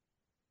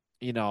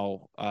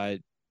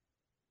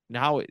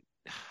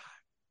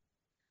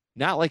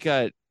not like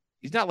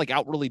he's not like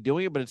out really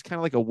doing it, but it's kind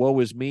of like a woe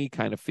is me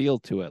kind of feel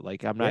to it.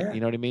 Like I'm not, Yeah. you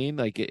know what I mean?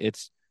 Like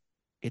it's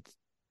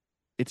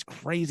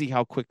crazy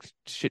how quick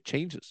shit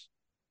changes.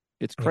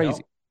 It's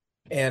crazy.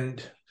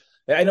 And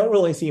I know we're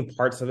only seeing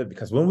parts of it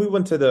because when we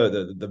went to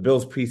the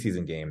Bills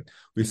preseason game,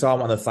 we saw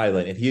him on the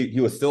sideline, and he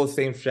was still the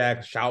same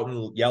Shaq,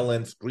 shouting,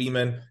 yelling,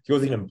 screaming. He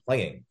wasn't even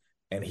playing,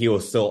 and he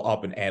was still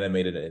up and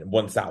animated and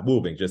wouldn't stop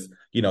moving. Just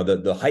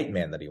the hype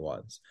man that he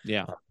was.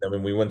 Yeah. Then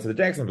when we went to the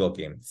Jacksonville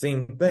game,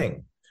 same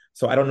thing.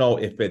 So I don't know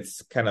if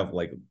it's kind of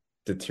like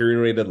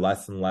deteriorated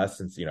less and less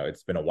since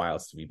it's been a while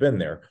since we've been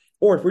there,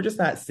 or if we're just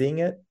not seeing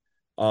it,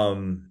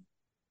 and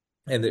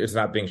it's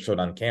not being shown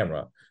on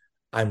camera.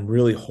 I'm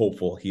really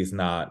hopeful he's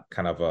not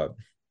kind of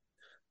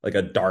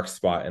a dark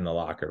spot in the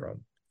locker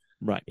room.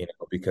 Right.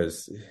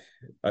 Because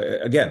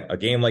again, a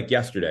game like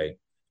yesterday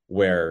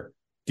where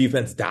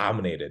defense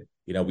dominated,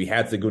 We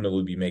had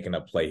Segundo be making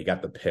a play. He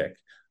got the pick.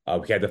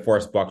 We had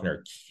DeForest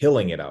Buckner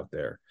killing it out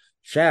there.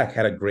 Shaq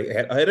had a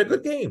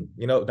good game.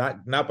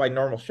 Not by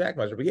normal Shaq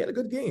measure, but he had a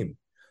good game.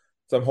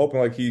 So I'm hoping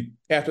like he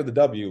after the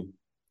W,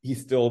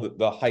 he's still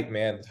the hype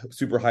man,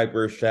 super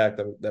hyper Shaq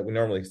that we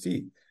normally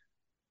see.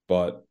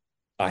 But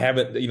I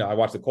haven't, I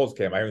watched the Colts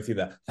game. I haven't seen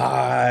that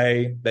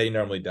hi that he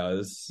normally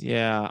does.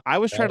 Yeah, I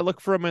was trying to look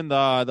for him in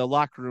the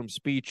locker room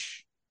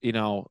speech,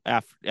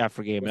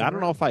 after game, and I don't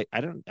know if I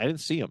didn't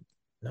see him.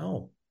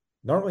 No,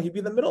 normally he'd be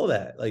in the middle of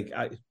that. Like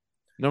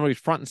Normally he's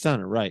front and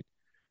center, right?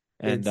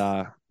 And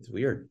it's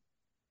weird.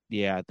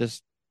 yeah,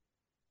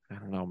 I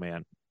don't know,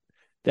 man.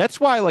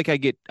 That's why like I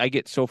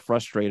get so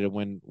frustrated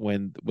when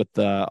with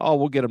the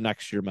we'll get him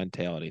next year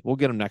mentality. We'll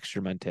get him next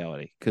year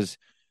mentality because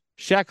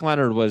Shaq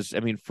Leonard was,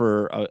 I mean,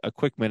 for a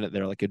quick minute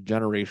there, like a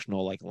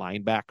generational like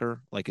linebacker,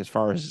 like as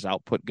far as his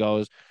output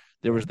goes.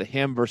 There was the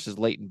him versus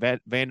Leighton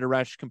Vander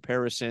Esch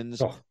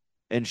comparisons. Oh.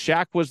 And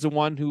Shaq was the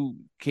one who,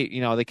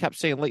 they kept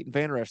saying Leighton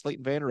Vander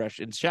Esch,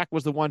 and Shaq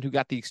was the one who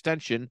got the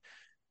extension.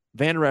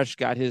 Vander Esch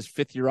got his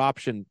 5th-year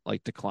option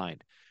like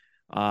declined.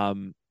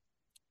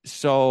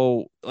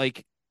 So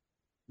like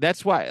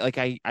that's why like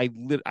I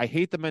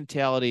hate the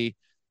mentality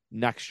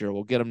next year.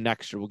 We'll get him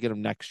next year. We'll get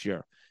him next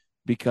year.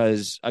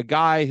 Because a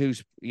guy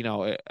who's,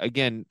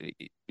 again,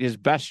 his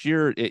best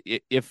year,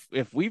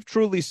 if we've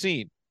truly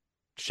seen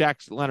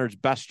Shaq Leonard's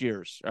best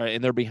years,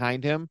 and they're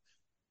behind him,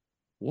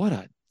 what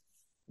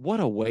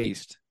a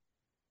waste.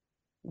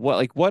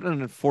 What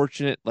an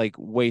unfortunate like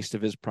waste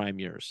of his prime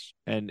years.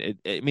 And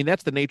I mean,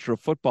 that's the nature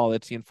of football.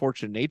 That's the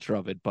unfortunate nature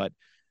of it. But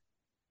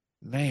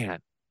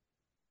man,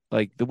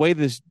 like the way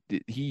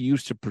he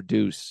used to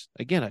produce,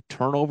 again, a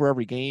turnover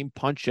every game,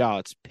 punch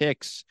outs,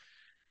 picks,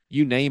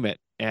 you name it.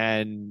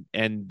 And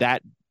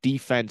that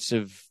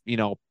defensive,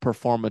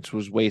 performance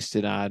was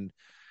wasted on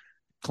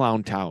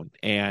Clown Town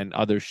and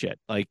other shit.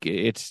 Like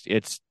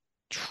it's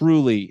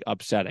truly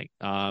upsetting.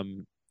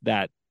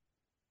 That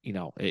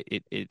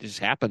it just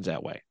happens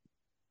that way.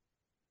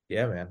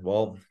 Yeah, man.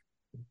 Well,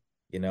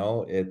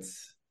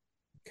 it's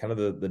kind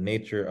of the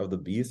nature of the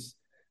beast.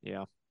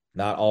 Yeah.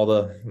 Not all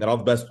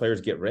the best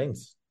players get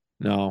rings.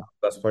 No.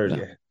 Best players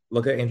get.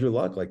 Look at Andrew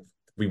Luck. Like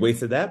we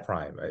wasted that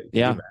prime. Right?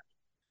 Yeah.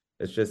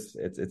 It's just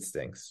it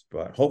stinks.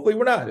 But hopefully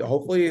we're not.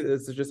 Hopefully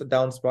this is just a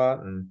down spot.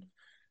 And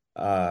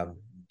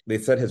they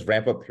said his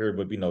ramp up period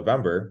would be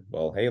November.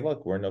 Well, hey,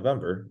 look, we're in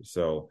November,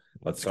 so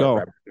let's go.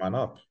 Ramping on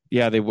up.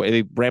 Yeah, they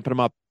ramping him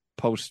up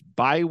post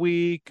bye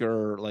week,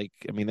 or like,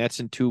 I mean,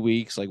 that's in 2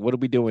 weeks. Like, what are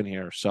we doing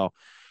here? So,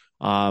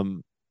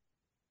 well,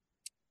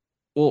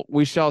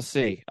 we shall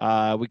see.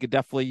 We could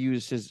definitely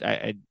use his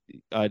an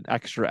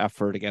extra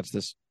effort against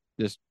this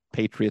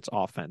Patriots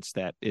offense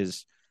that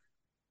is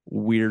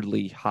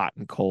weirdly hot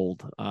and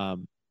cold.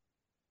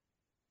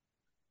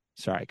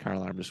 Sorry, car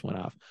alarm just went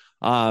off.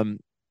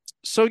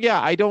 So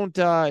yeah, I don't.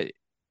 I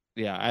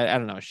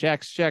don't know.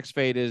 Shaq's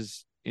fate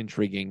is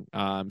intriguing.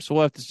 So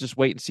we'll have to just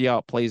wait and see how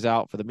it plays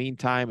out. For the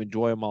meantime,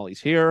 enjoy him while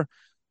he's here.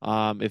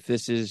 If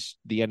this is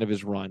the end of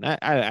his run,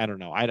 I don't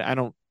know.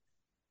 I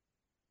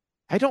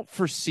don't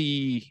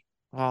foresee.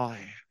 Well,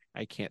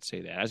 I can't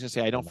say that. I was gonna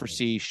say I don't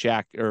foresee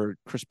Shaq or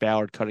Chris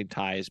Ballard cutting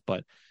ties, but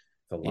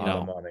it's a lot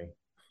of money.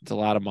 It's a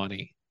lot of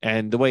money,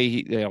 and the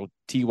way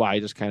Ty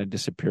just kind of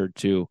disappeared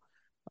too,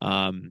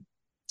 from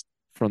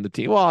the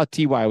team. Well,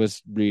 Ty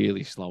was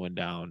really slowing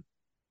down.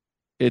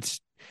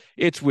 It's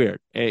weird.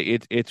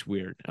 It's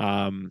weird.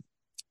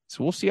 So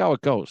we'll see how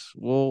it goes.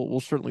 We'll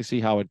certainly see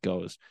how it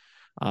goes.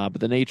 But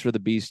the nature of the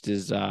beast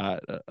is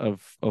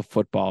of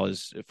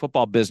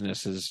football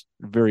business is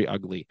very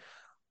ugly,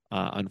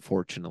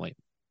 unfortunately.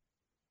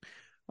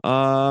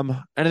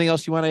 Anything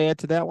else you want to add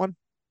to that one?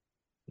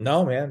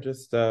 No, man,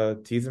 just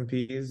T's and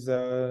P's,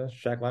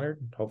 Shaq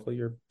Leonard. Hopefully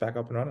you're back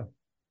up and running.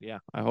 Yeah,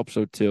 I hope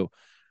so too.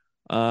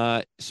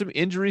 Some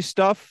injury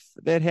stuff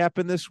that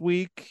happened this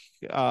week.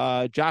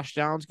 Josh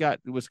Downs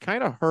was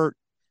kind of hurt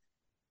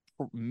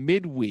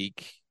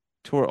midweek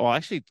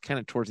actually kind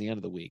of towards the end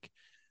of the week.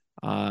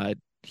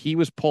 He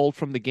was pulled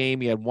from the game.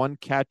 He had one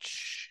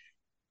catch.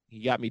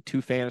 He got me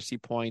 2 fantasy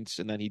points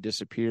and then he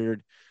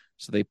disappeared.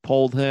 So they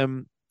pulled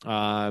him,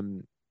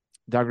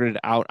 duggered it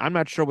out. I'm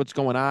not sure what's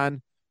going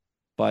on,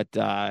 but,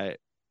 the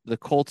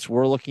Colts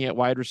were looking at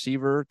wide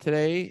receiver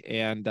today,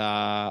 and,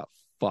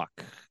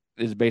 fuck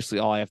is basically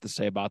all I have to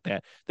say about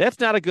that. That's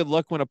not a good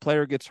look when a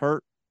player gets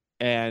hurt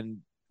and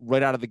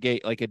right out of the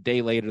gate, like a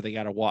day later, they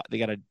got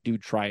a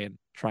dude trying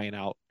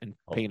out and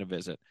paying a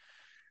visit.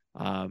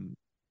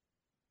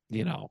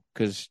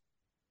 Because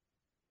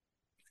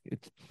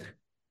it's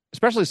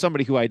especially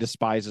somebody who I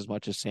despise as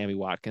much as Sammy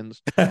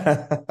Watkins.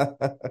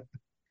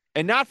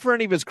 And not for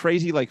any of his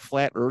crazy like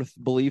flat earth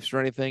beliefs or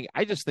anything.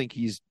 I just think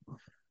he's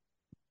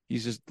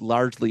just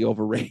largely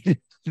overrated.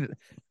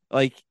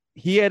 Like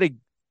he had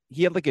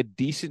like a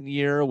decent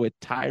year with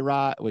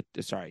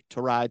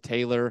Tyrod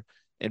Taylor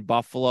in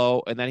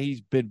Buffalo, and then he's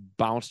been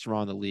bounced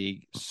around the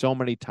league so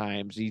many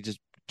times. He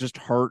just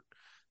hurt.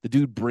 The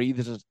dude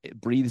breathes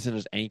and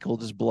his ankle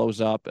just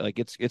blows up. Like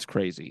it's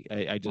crazy.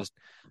 I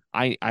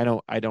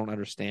don't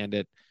understand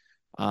it.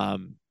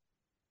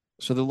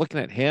 So they're looking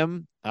at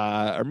him,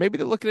 or maybe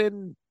they're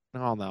looking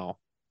at, oh no,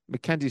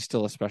 McKenzie's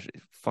still especially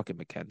fucking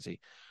McKenzie.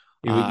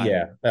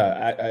 Yeah,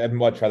 I'd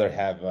much rather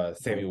have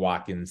Sammy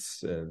Watkins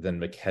than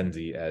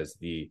McKenzie as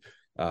the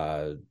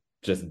uh,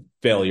 just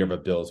failure of a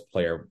Bills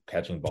player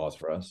catching balls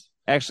for us.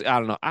 Actually, I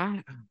don't know.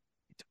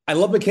 I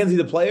love McKenzie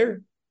the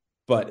player,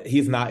 but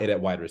he's not it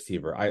at wide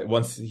receiver.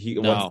 Once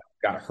No.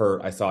 got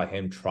hurt, I saw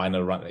him trying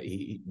to run.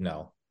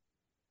 No,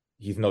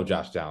 he's no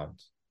Josh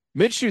Downs.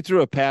 Minshew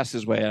threw a pass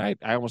his way, and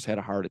I almost had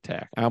a heart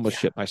attack. I almost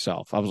shit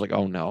myself. I was like,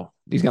 oh no,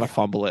 he's gonna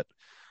fumble it.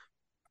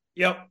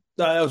 Yep,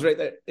 that was right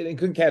there. And he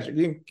couldn't catch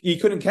it. He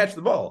couldn't catch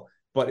the ball,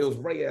 but it was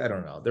right. I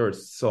don't know. There were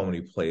so many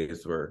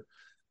plays where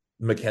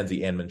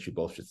McKenzie and Minshew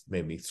both just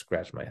made me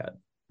scratch my head.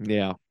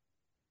 Yeah,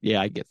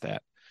 yeah, I get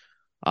that.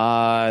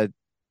 Uh,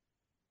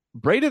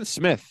 Braden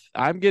Smith,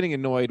 I'm getting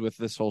annoyed with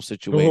this whole Oh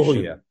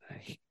situation. yeah,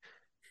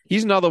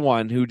 He's another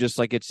one who just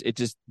like it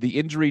just the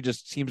injury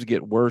just seems to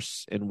get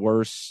worse and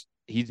worse.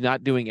 He's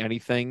not doing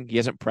anything. He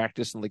hasn't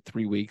practiced in like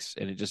 3 weeks,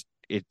 and it's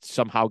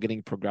somehow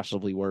getting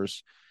progressively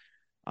worse.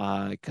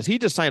 Because he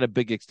just signed a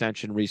big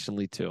extension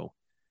recently too.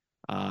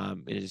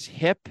 His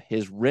hip,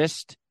 his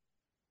wrist,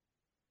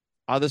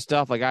 other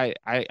stuff. Like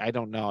I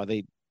don't know.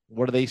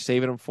 What are they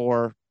saving him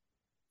for?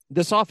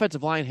 This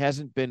offensive line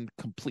hasn't been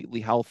completely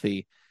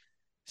healthy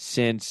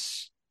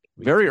since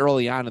week very two,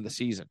 early on in the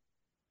season.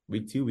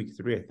 week 2, week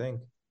 3, I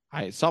think.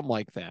 Something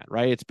like that,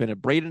 right? It's been a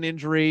Braden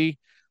injury.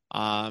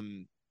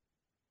 Um,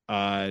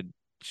 uh,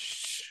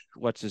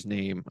 what's his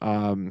name?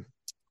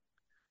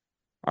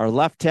 Our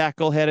left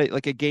tackle had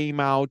a game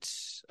out.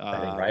 I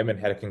think Ryman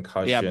had a Yeah,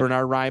 concussion.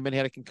 Bernard Ryman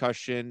had a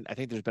concussion. I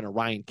think there's been a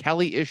Ryan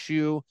Kelly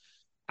issue.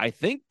 I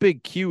think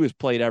Big Q has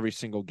played every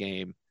single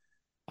game.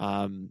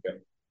 Yeah.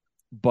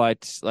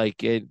 But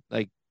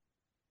I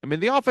mean,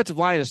 the offensive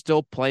line is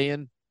still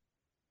playing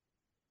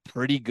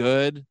pretty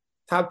good.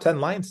 Top 10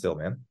 line still,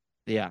 man.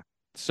 Yeah.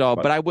 So,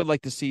 But but I would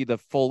like to see the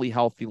fully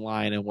healthy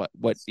line and what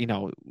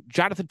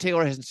Jonathan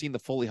Taylor hasn't seen the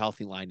fully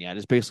healthy line yet,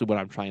 is basically what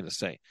I'm trying to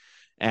say.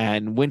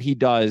 And when he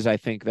does, I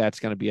think that's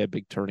going to be a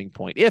big turning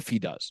point. If he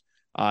does,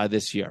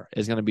 this year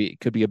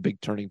could be a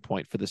big turning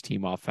point for this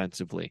team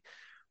offensively.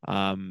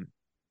 Um,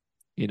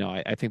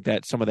 I think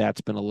that some of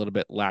that's been a little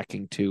bit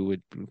lacking too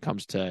when it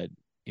comes to,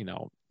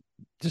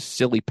 just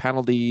silly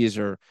penalties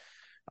or,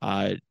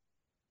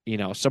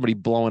 somebody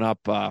blowing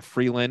up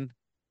Freeland.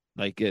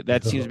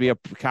 That seems to be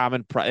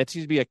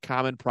a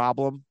common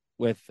problem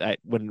with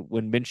when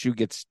Minshew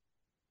gets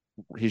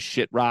his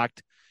shit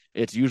rocked.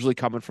 It's usually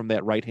coming from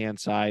that right hand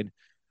side.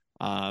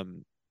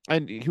 And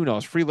who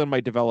knows? Freeland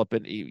might develop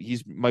and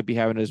he's might be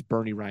having his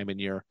Bernie Ryman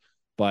year,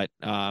 but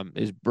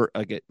is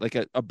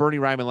a Bernie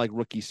Ryman like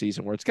rookie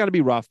season where it's got to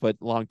be rough, but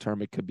long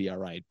term it could be all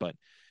right. But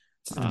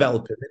it's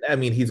developing. I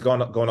mean, he's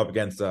going up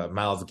against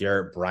Myles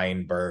Garrett,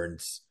 Brian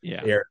Burns,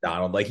 yeah, Aaron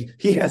Donald. Like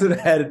he hasn't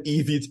had an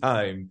easy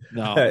time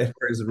no,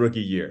 for his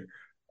rookie year.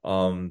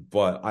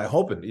 But I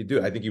hope you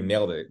do. I think you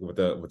nailed it with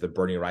the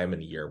Bernie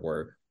Ryman year,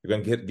 where you're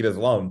going to get his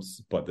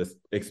lumps, but this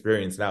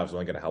experience now is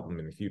only going to help him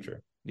in the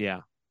future.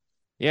 yeah.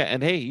 Yeah,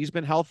 and hey, he's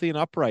been healthy and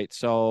upright.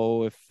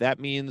 So if that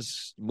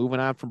means moving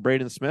on from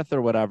Braden Smith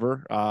or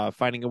whatever,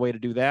 finding a way to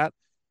do that,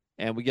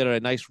 and we get a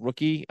nice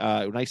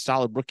nice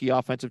solid rookie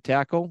offensive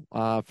tackle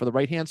for the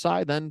right hand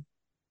side, then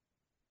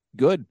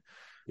good.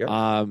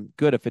 Yep.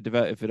 Good if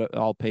it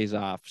all pays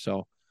off.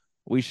 So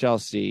we shall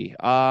see.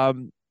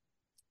 Tony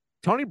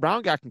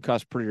Brown got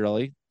concussed pretty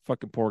early.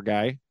 Fucking poor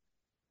guy.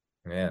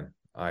 Man,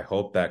 I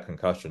hope that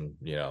concussion,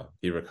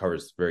 he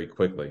recovers very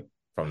quickly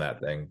from that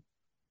thing.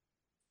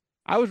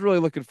 I was really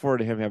looking forward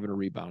to him having a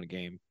rebound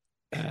game.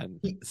 And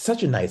He's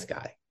such a nice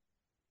guy.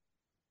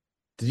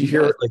 Did you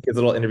hear like his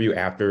little interview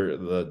after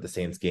the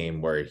Saints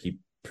game where he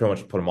pretty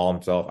much put him all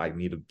himself? I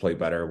need to play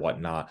better,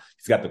 whatnot.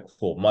 He's got the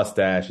cool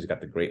mustache. He's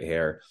got the great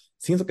hair.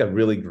 Seems like a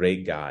really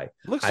great guy.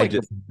 Looks I like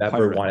just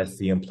never want to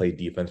see him play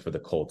defense for the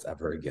Colts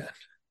ever again.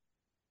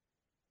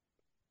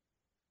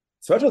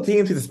 Special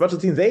teams, he's a special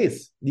teams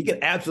ace. He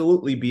can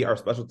absolutely be our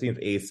special teams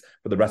ace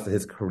for the rest of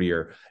his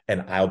career,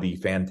 and I'll be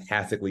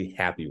fantastically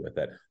happy with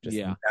it. Just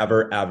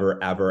never,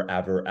 ever, ever,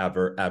 ever,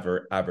 ever,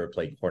 ever, ever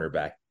play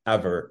cornerback.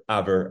 Ever,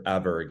 ever,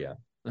 ever again.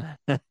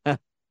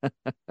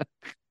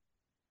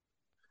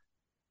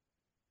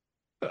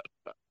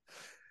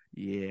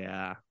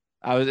 Yeah.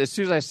 As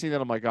soon as I see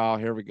that, I'm like, oh,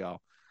 here we go.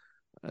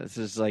 This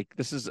is I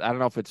don't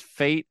know if it's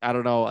fate. I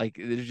don't know. Like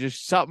there's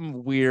just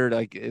something weird.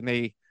 Like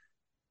in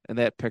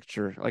that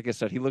picture, like I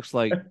said, he looks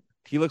like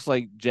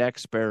Jack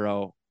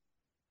Sparrow.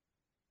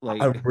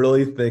 Like I'm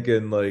really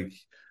thinking like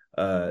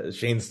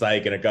Shane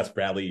Steichen and Gus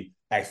Bradley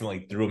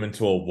accidentally threw him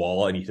into a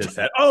wall and he just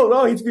said, "Oh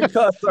no, he's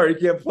concussed. Sorry, he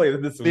can't play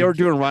this week." They were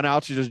doing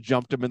runouts. You just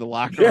jumped him in the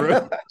locker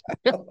room.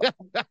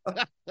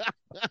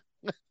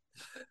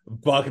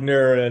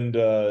 Buckner and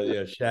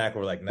Shaq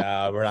were like,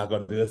 "Nah, we're not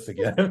going to do this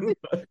again."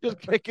 Just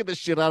kicking the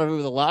shit out of him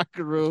in the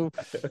locker room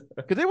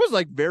because it was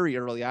like very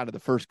early on in the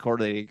first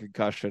quarter they had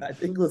concussion. I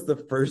think it was the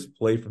first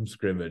play from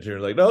scrimmage. You're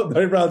like, "No,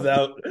 Tony Brown's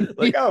out."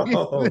 Like,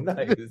 oh,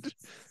 nice.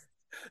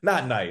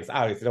 Not nice.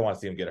 Obviously, don't want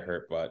to see him get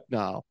hurt, but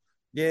no.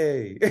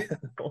 Yay.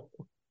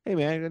 Hey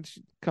man,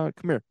 come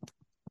here.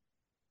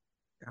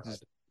 God.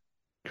 Just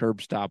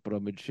curb stomping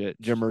him and shit.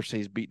 Jim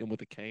Irsay's beating him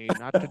with a cane.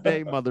 Not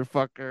today,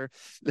 motherfucker.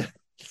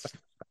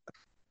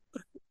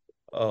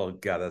 Oh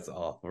God, that's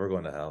awful. We're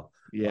going to hell.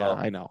 Yeah, Oh,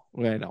 I know.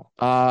 I know.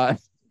 I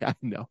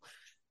know.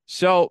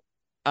 So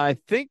I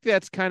think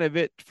that's kind of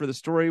it for the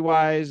story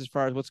wise, as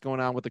far as what's going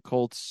on with the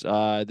Colts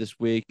this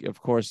week. Of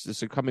course,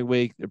 this coming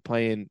week they're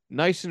playing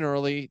nice and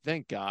early.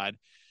 Thank God.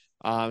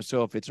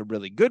 So if it's a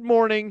really good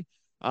morning,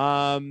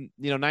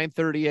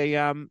 9:30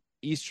 a.m.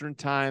 Eastern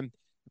time.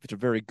 If it's a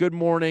very good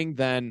morning,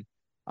 then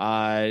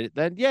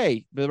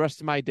yay. The rest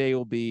of my day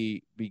will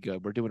be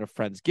good. We're doing a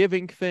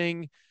Friendsgiving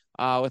thing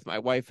with my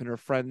wife and her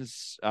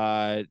friends.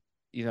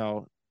 You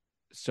know,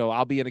 so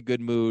I'll be in a good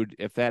mood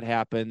if that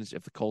happens.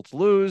 If the Colts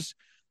lose,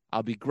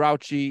 I'll be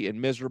grouchy and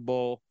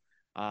miserable.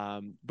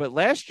 But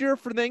last year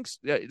for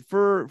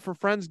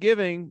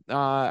Friendsgiving,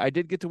 I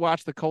did get to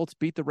watch the Colts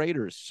beat the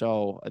Raiders,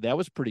 so that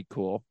was pretty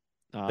cool.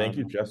 thank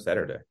you, Jeff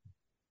Saturday.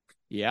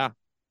 Yeah,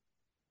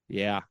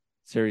 yeah,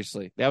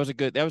 seriously, that was a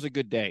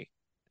good day,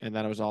 and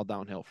then it was all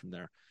downhill from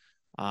there.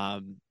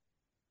 Um,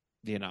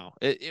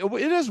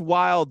 it is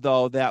wild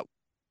though that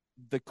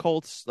the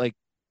Colts like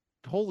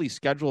holy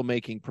schedule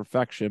making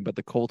perfection, but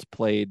the Colts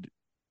played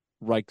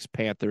Reich's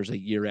Panthers a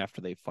year after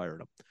they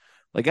fired him.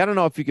 Like I don't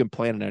know if you can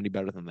plan it any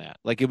better than that.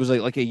 Like it was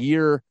like a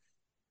year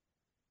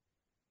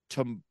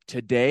to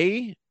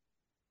today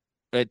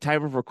at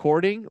time of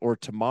recording or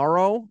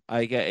tomorrow.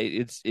 I get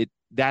it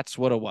that's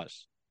what it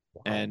was.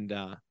 Wow. And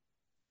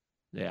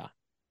yeah,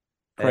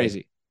 Hey,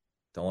 crazy.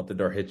 don't let the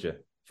door hit you,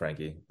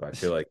 Frankie. But I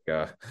feel like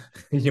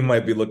you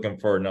might be looking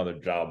for another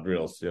job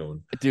real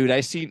soon. Dude,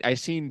 I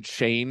seen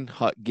Shane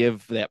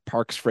give that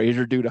Parks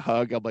Frazier dude a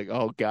hug. I'm like,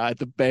 oh god,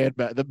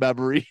 the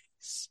memories.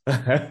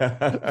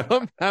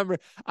 The memory.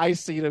 I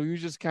seen him. He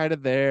was just kind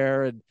of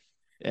there,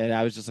 and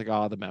I was just like,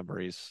 oh, the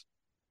memories.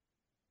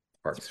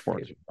 It's Parks poor,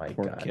 Frazier, my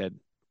poor God. kid,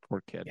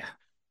 poor kid. Yeah.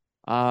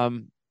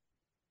 Um,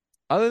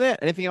 other than that,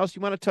 anything else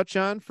you want to touch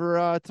on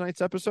for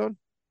tonight's episode?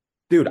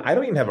 Dude, I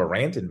don't even have a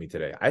rant in me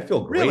today. I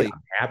feel great. Really?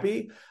 I'm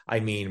happy. I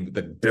mean,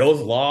 the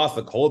Bills lost,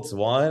 the Colts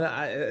won.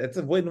 It's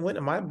a win-win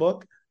in my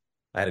book.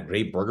 I had a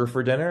great burger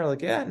for dinner.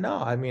 Like, yeah, no,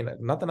 I mean,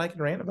 nothing I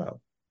can rant about.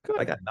 I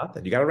Good. got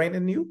nothing. You got a rant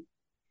in you?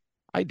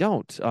 I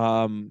don't.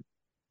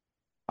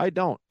 I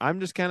don't. I'm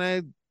just kind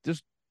of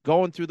just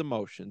going through the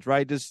motions,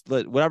 right? Just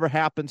let whatever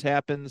happens,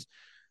 happens.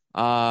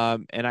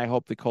 And I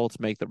hope the Colts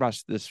make the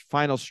rest of this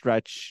final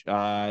stretch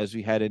as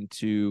we head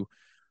into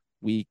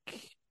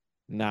week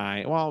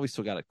 9. Well, we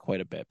still got it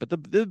quite a bit, but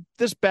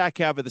this back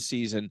half of the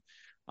season,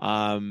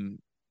 um,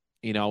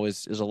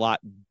 is a lot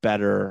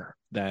better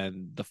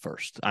than the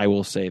first. I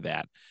will say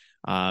that.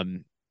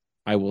 Um,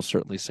 I will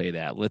certainly say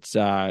that. Let's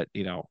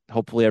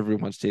hopefully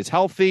everyone stays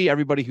healthy.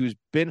 Everybody who's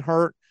been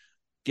hurt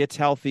gets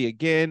healthy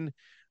again.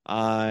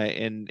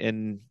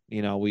 And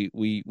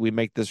we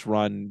make this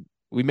run.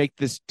 We make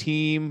this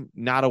team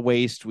not a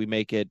waste. We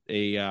make it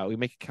we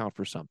make it count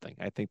for something.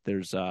 I think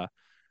there's something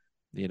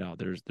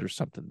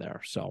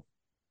there. So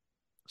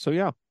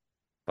yeah,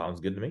 Sounds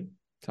good to me.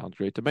 sounds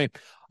great to me.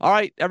 All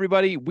right,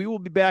 everybody, we will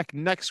be back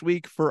next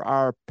week for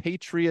our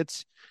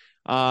Patriots.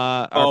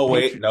 Our Oh,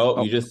 wait. Patriot. No,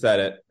 Oh, you just said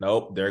it.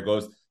 Nope. There it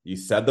goes. You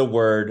said the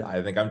word.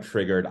 I think I'm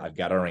triggered. I've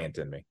got a rant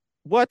in me.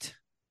 what?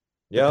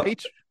 The Yep.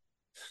 Patri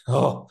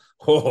Oh,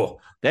 oh,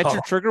 That's oh.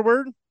 your trigger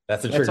word?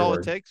 That's a That's trigger all it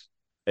word. takes?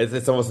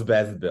 It's almost as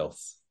bad as the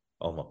Bills.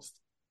 Almost.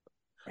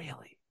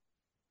 Really?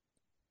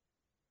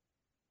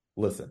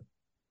 Listen,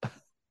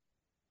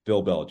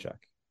 Bill Belichick,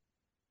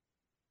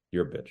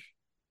 you're a bitch.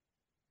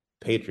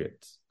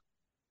 Patriots,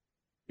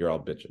 you're all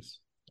bitches.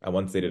 I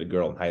once dated a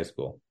girl in high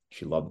school.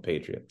 She loved the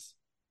Patriots.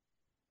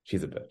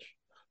 She's a bitch.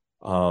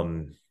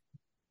 Um,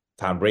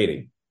 Tom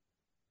Brady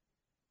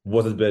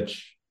was a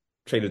bitch.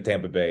 Traded to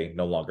Tampa Bay,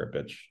 no longer a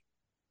bitch.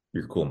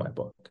 You're cool in my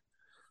book.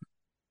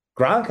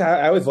 Gronk,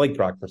 I always liked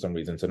Gronk for some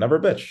reason, so never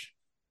a bitch.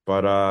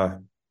 But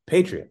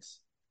Patriots.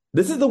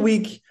 This is the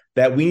week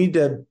that we need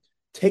to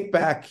take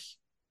back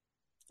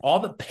all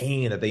the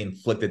pain that they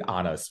inflicted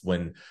on us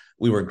when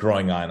we were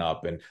growing on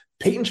up. And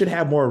Peyton should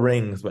have more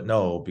rings, but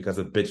no, because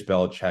of bitch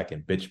Belichick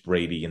and bitch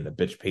Brady and the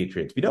bitch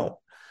Patriots, we don't.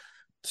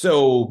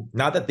 So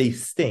not that they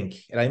stink,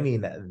 and I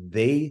mean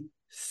they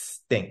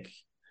stink.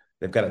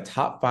 They've got a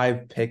top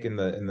 5 pick in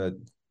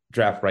the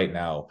draft right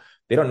now.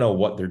 They don't know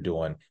what they're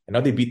doing. I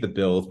know they beat the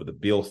Bills, but the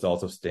Bills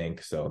also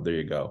stink. So there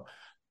you go.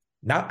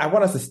 Now I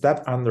want us to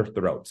step on their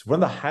throats. One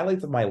of the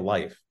highlights of my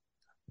life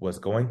was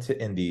going to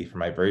Indy for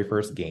my very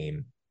first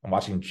game. I'm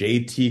watching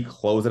JT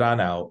close it on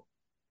out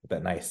with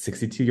that nice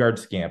 62-yard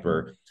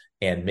scamper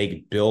and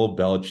make Bill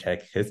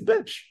Belichick his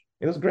bitch.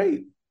 It was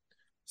great.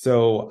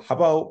 So how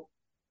about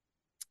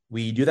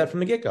we do that from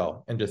the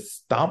get-go and just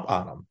stomp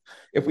on them?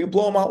 If we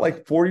blow them out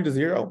like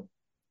 40-0,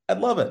 I'd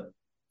love it.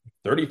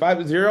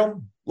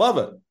 35-0, love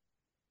it.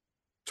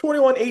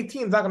 21-18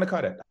 is not going to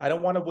cut it. I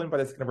don't want to win by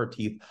the skin of our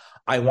teeth.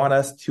 I want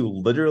us to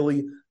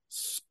literally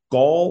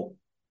skull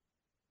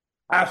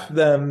F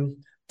them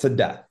to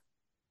death.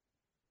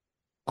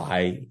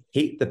 I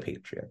hate the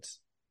Patriots.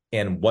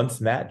 And once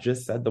Matt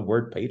just said the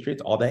word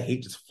Patriots, all that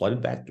hate just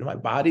flooded back through my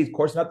body, of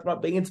course, not through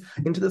my veins,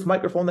 into this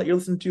microphone that you're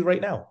listening to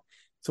right now.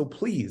 So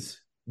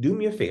please do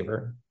me a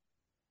favor,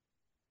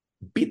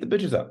 beat the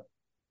bitches up.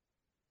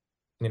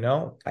 You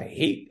know, I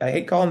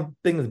hate calling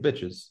things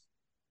bitches,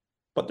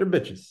 but they're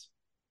bitches.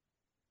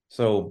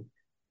 So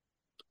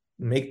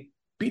beat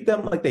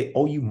them like they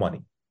owe you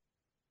money.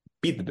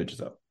 Beat the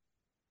bitches up.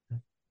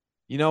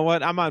 You know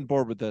what? I'm on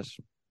board with this.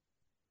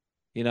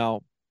 You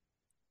know,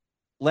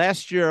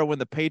 last year when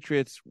the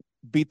Patriots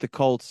beat the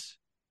Colts,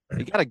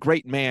 you got a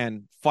great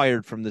man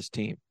fired from this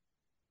team.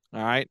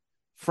 All right.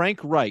 Frank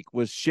Reich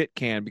was shit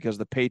canned because of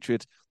the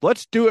Patriots.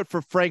 Let's do it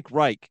for Frank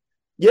Reich.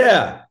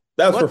 Yeah,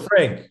 that was for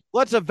Frank.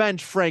 Let's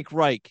avenge Frank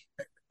Reich.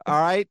 All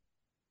right.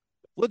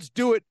 Let's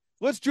do it.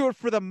 Let's do it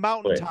for the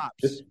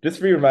mountaintops.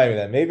 Just remind me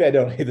that maybe I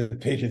don't hate the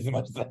Patriots as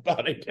much as I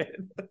thought I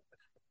did.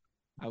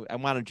 I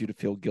wanted you to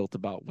feel guilt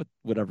about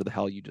whatever the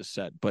hell you just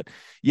said. But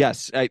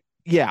yes,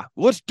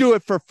 let's do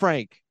it for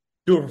Frank.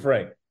 Do it for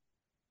Frank.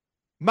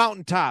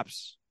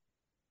 Mountaintops.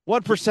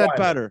 1%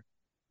 better.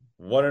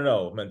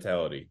 1-0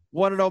 mentality.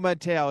 1-0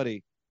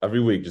 mentality.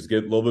 Every week, just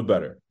get a little bit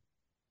better.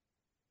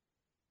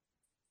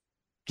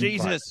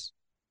 Jesus.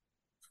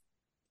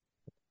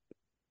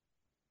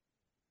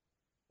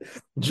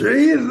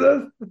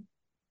 Jesus.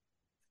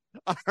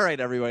 All right,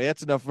 everybody.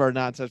 That's enough of our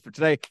nonsense for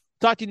today.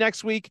 Talk to you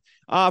next week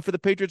for the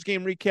Patriots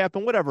game recap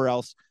and whatever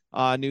else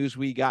news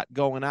we got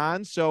going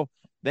on. So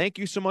thank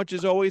you so much,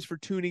 as always, for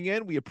tuning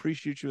in. We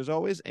appreciate you, as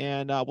always.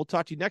 And we'll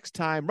talk to you next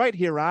time right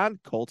here on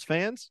Colts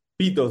Fans.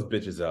 Beat those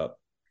bitches up.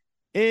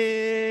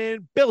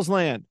 In Bills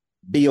Land.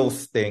 Bills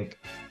stink.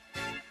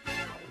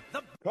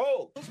 The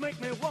Colts make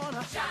me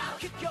wanna shout.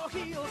 Kick your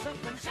heels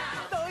up and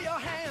shout. Throw your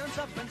hands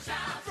up and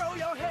shout. Throw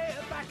your head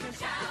back and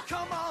shout.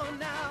 Come on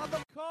now,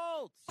 the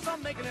Colts are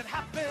making it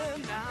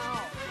happen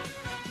now.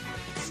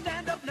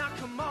 Stand up now,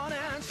 come on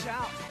and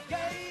shout.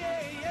 Yeah,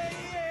 yeah, yeah,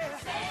 yeah.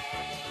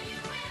 Say you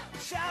will.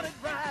 Shout it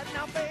right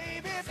now,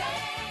 baby. Say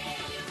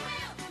you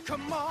will.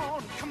 Come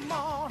on, come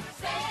on.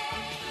 Say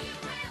you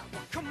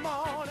will. Come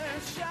on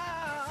and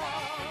shout. Say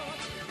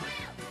you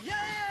will.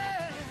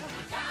 Yeah.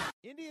 Shout.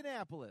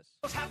 Indianapolis.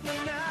 What's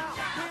happening now?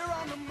 We're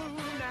on the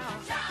move now.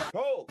 The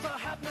Colts are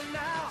happening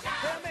now.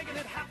 They're making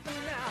it happen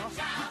now.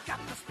 We've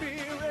got the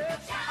spirit,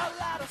 a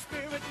lot of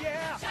spirit,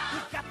 yeah.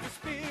 We've got the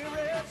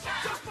spirit.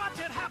 Just watch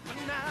it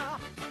happen now.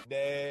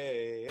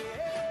 Nay.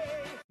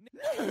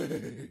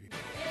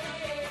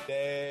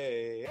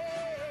 Nay.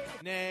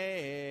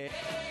 Nay.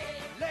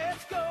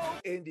 Let's go.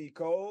 Indy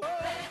Colts.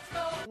 Let's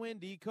go.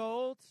 Windy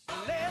Colts.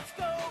 Let's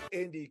go.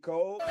 Indy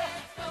Colts.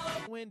 Let's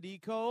go. Windy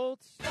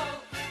Colts.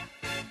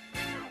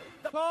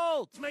 The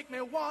Colts make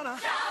me wanna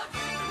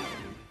shout.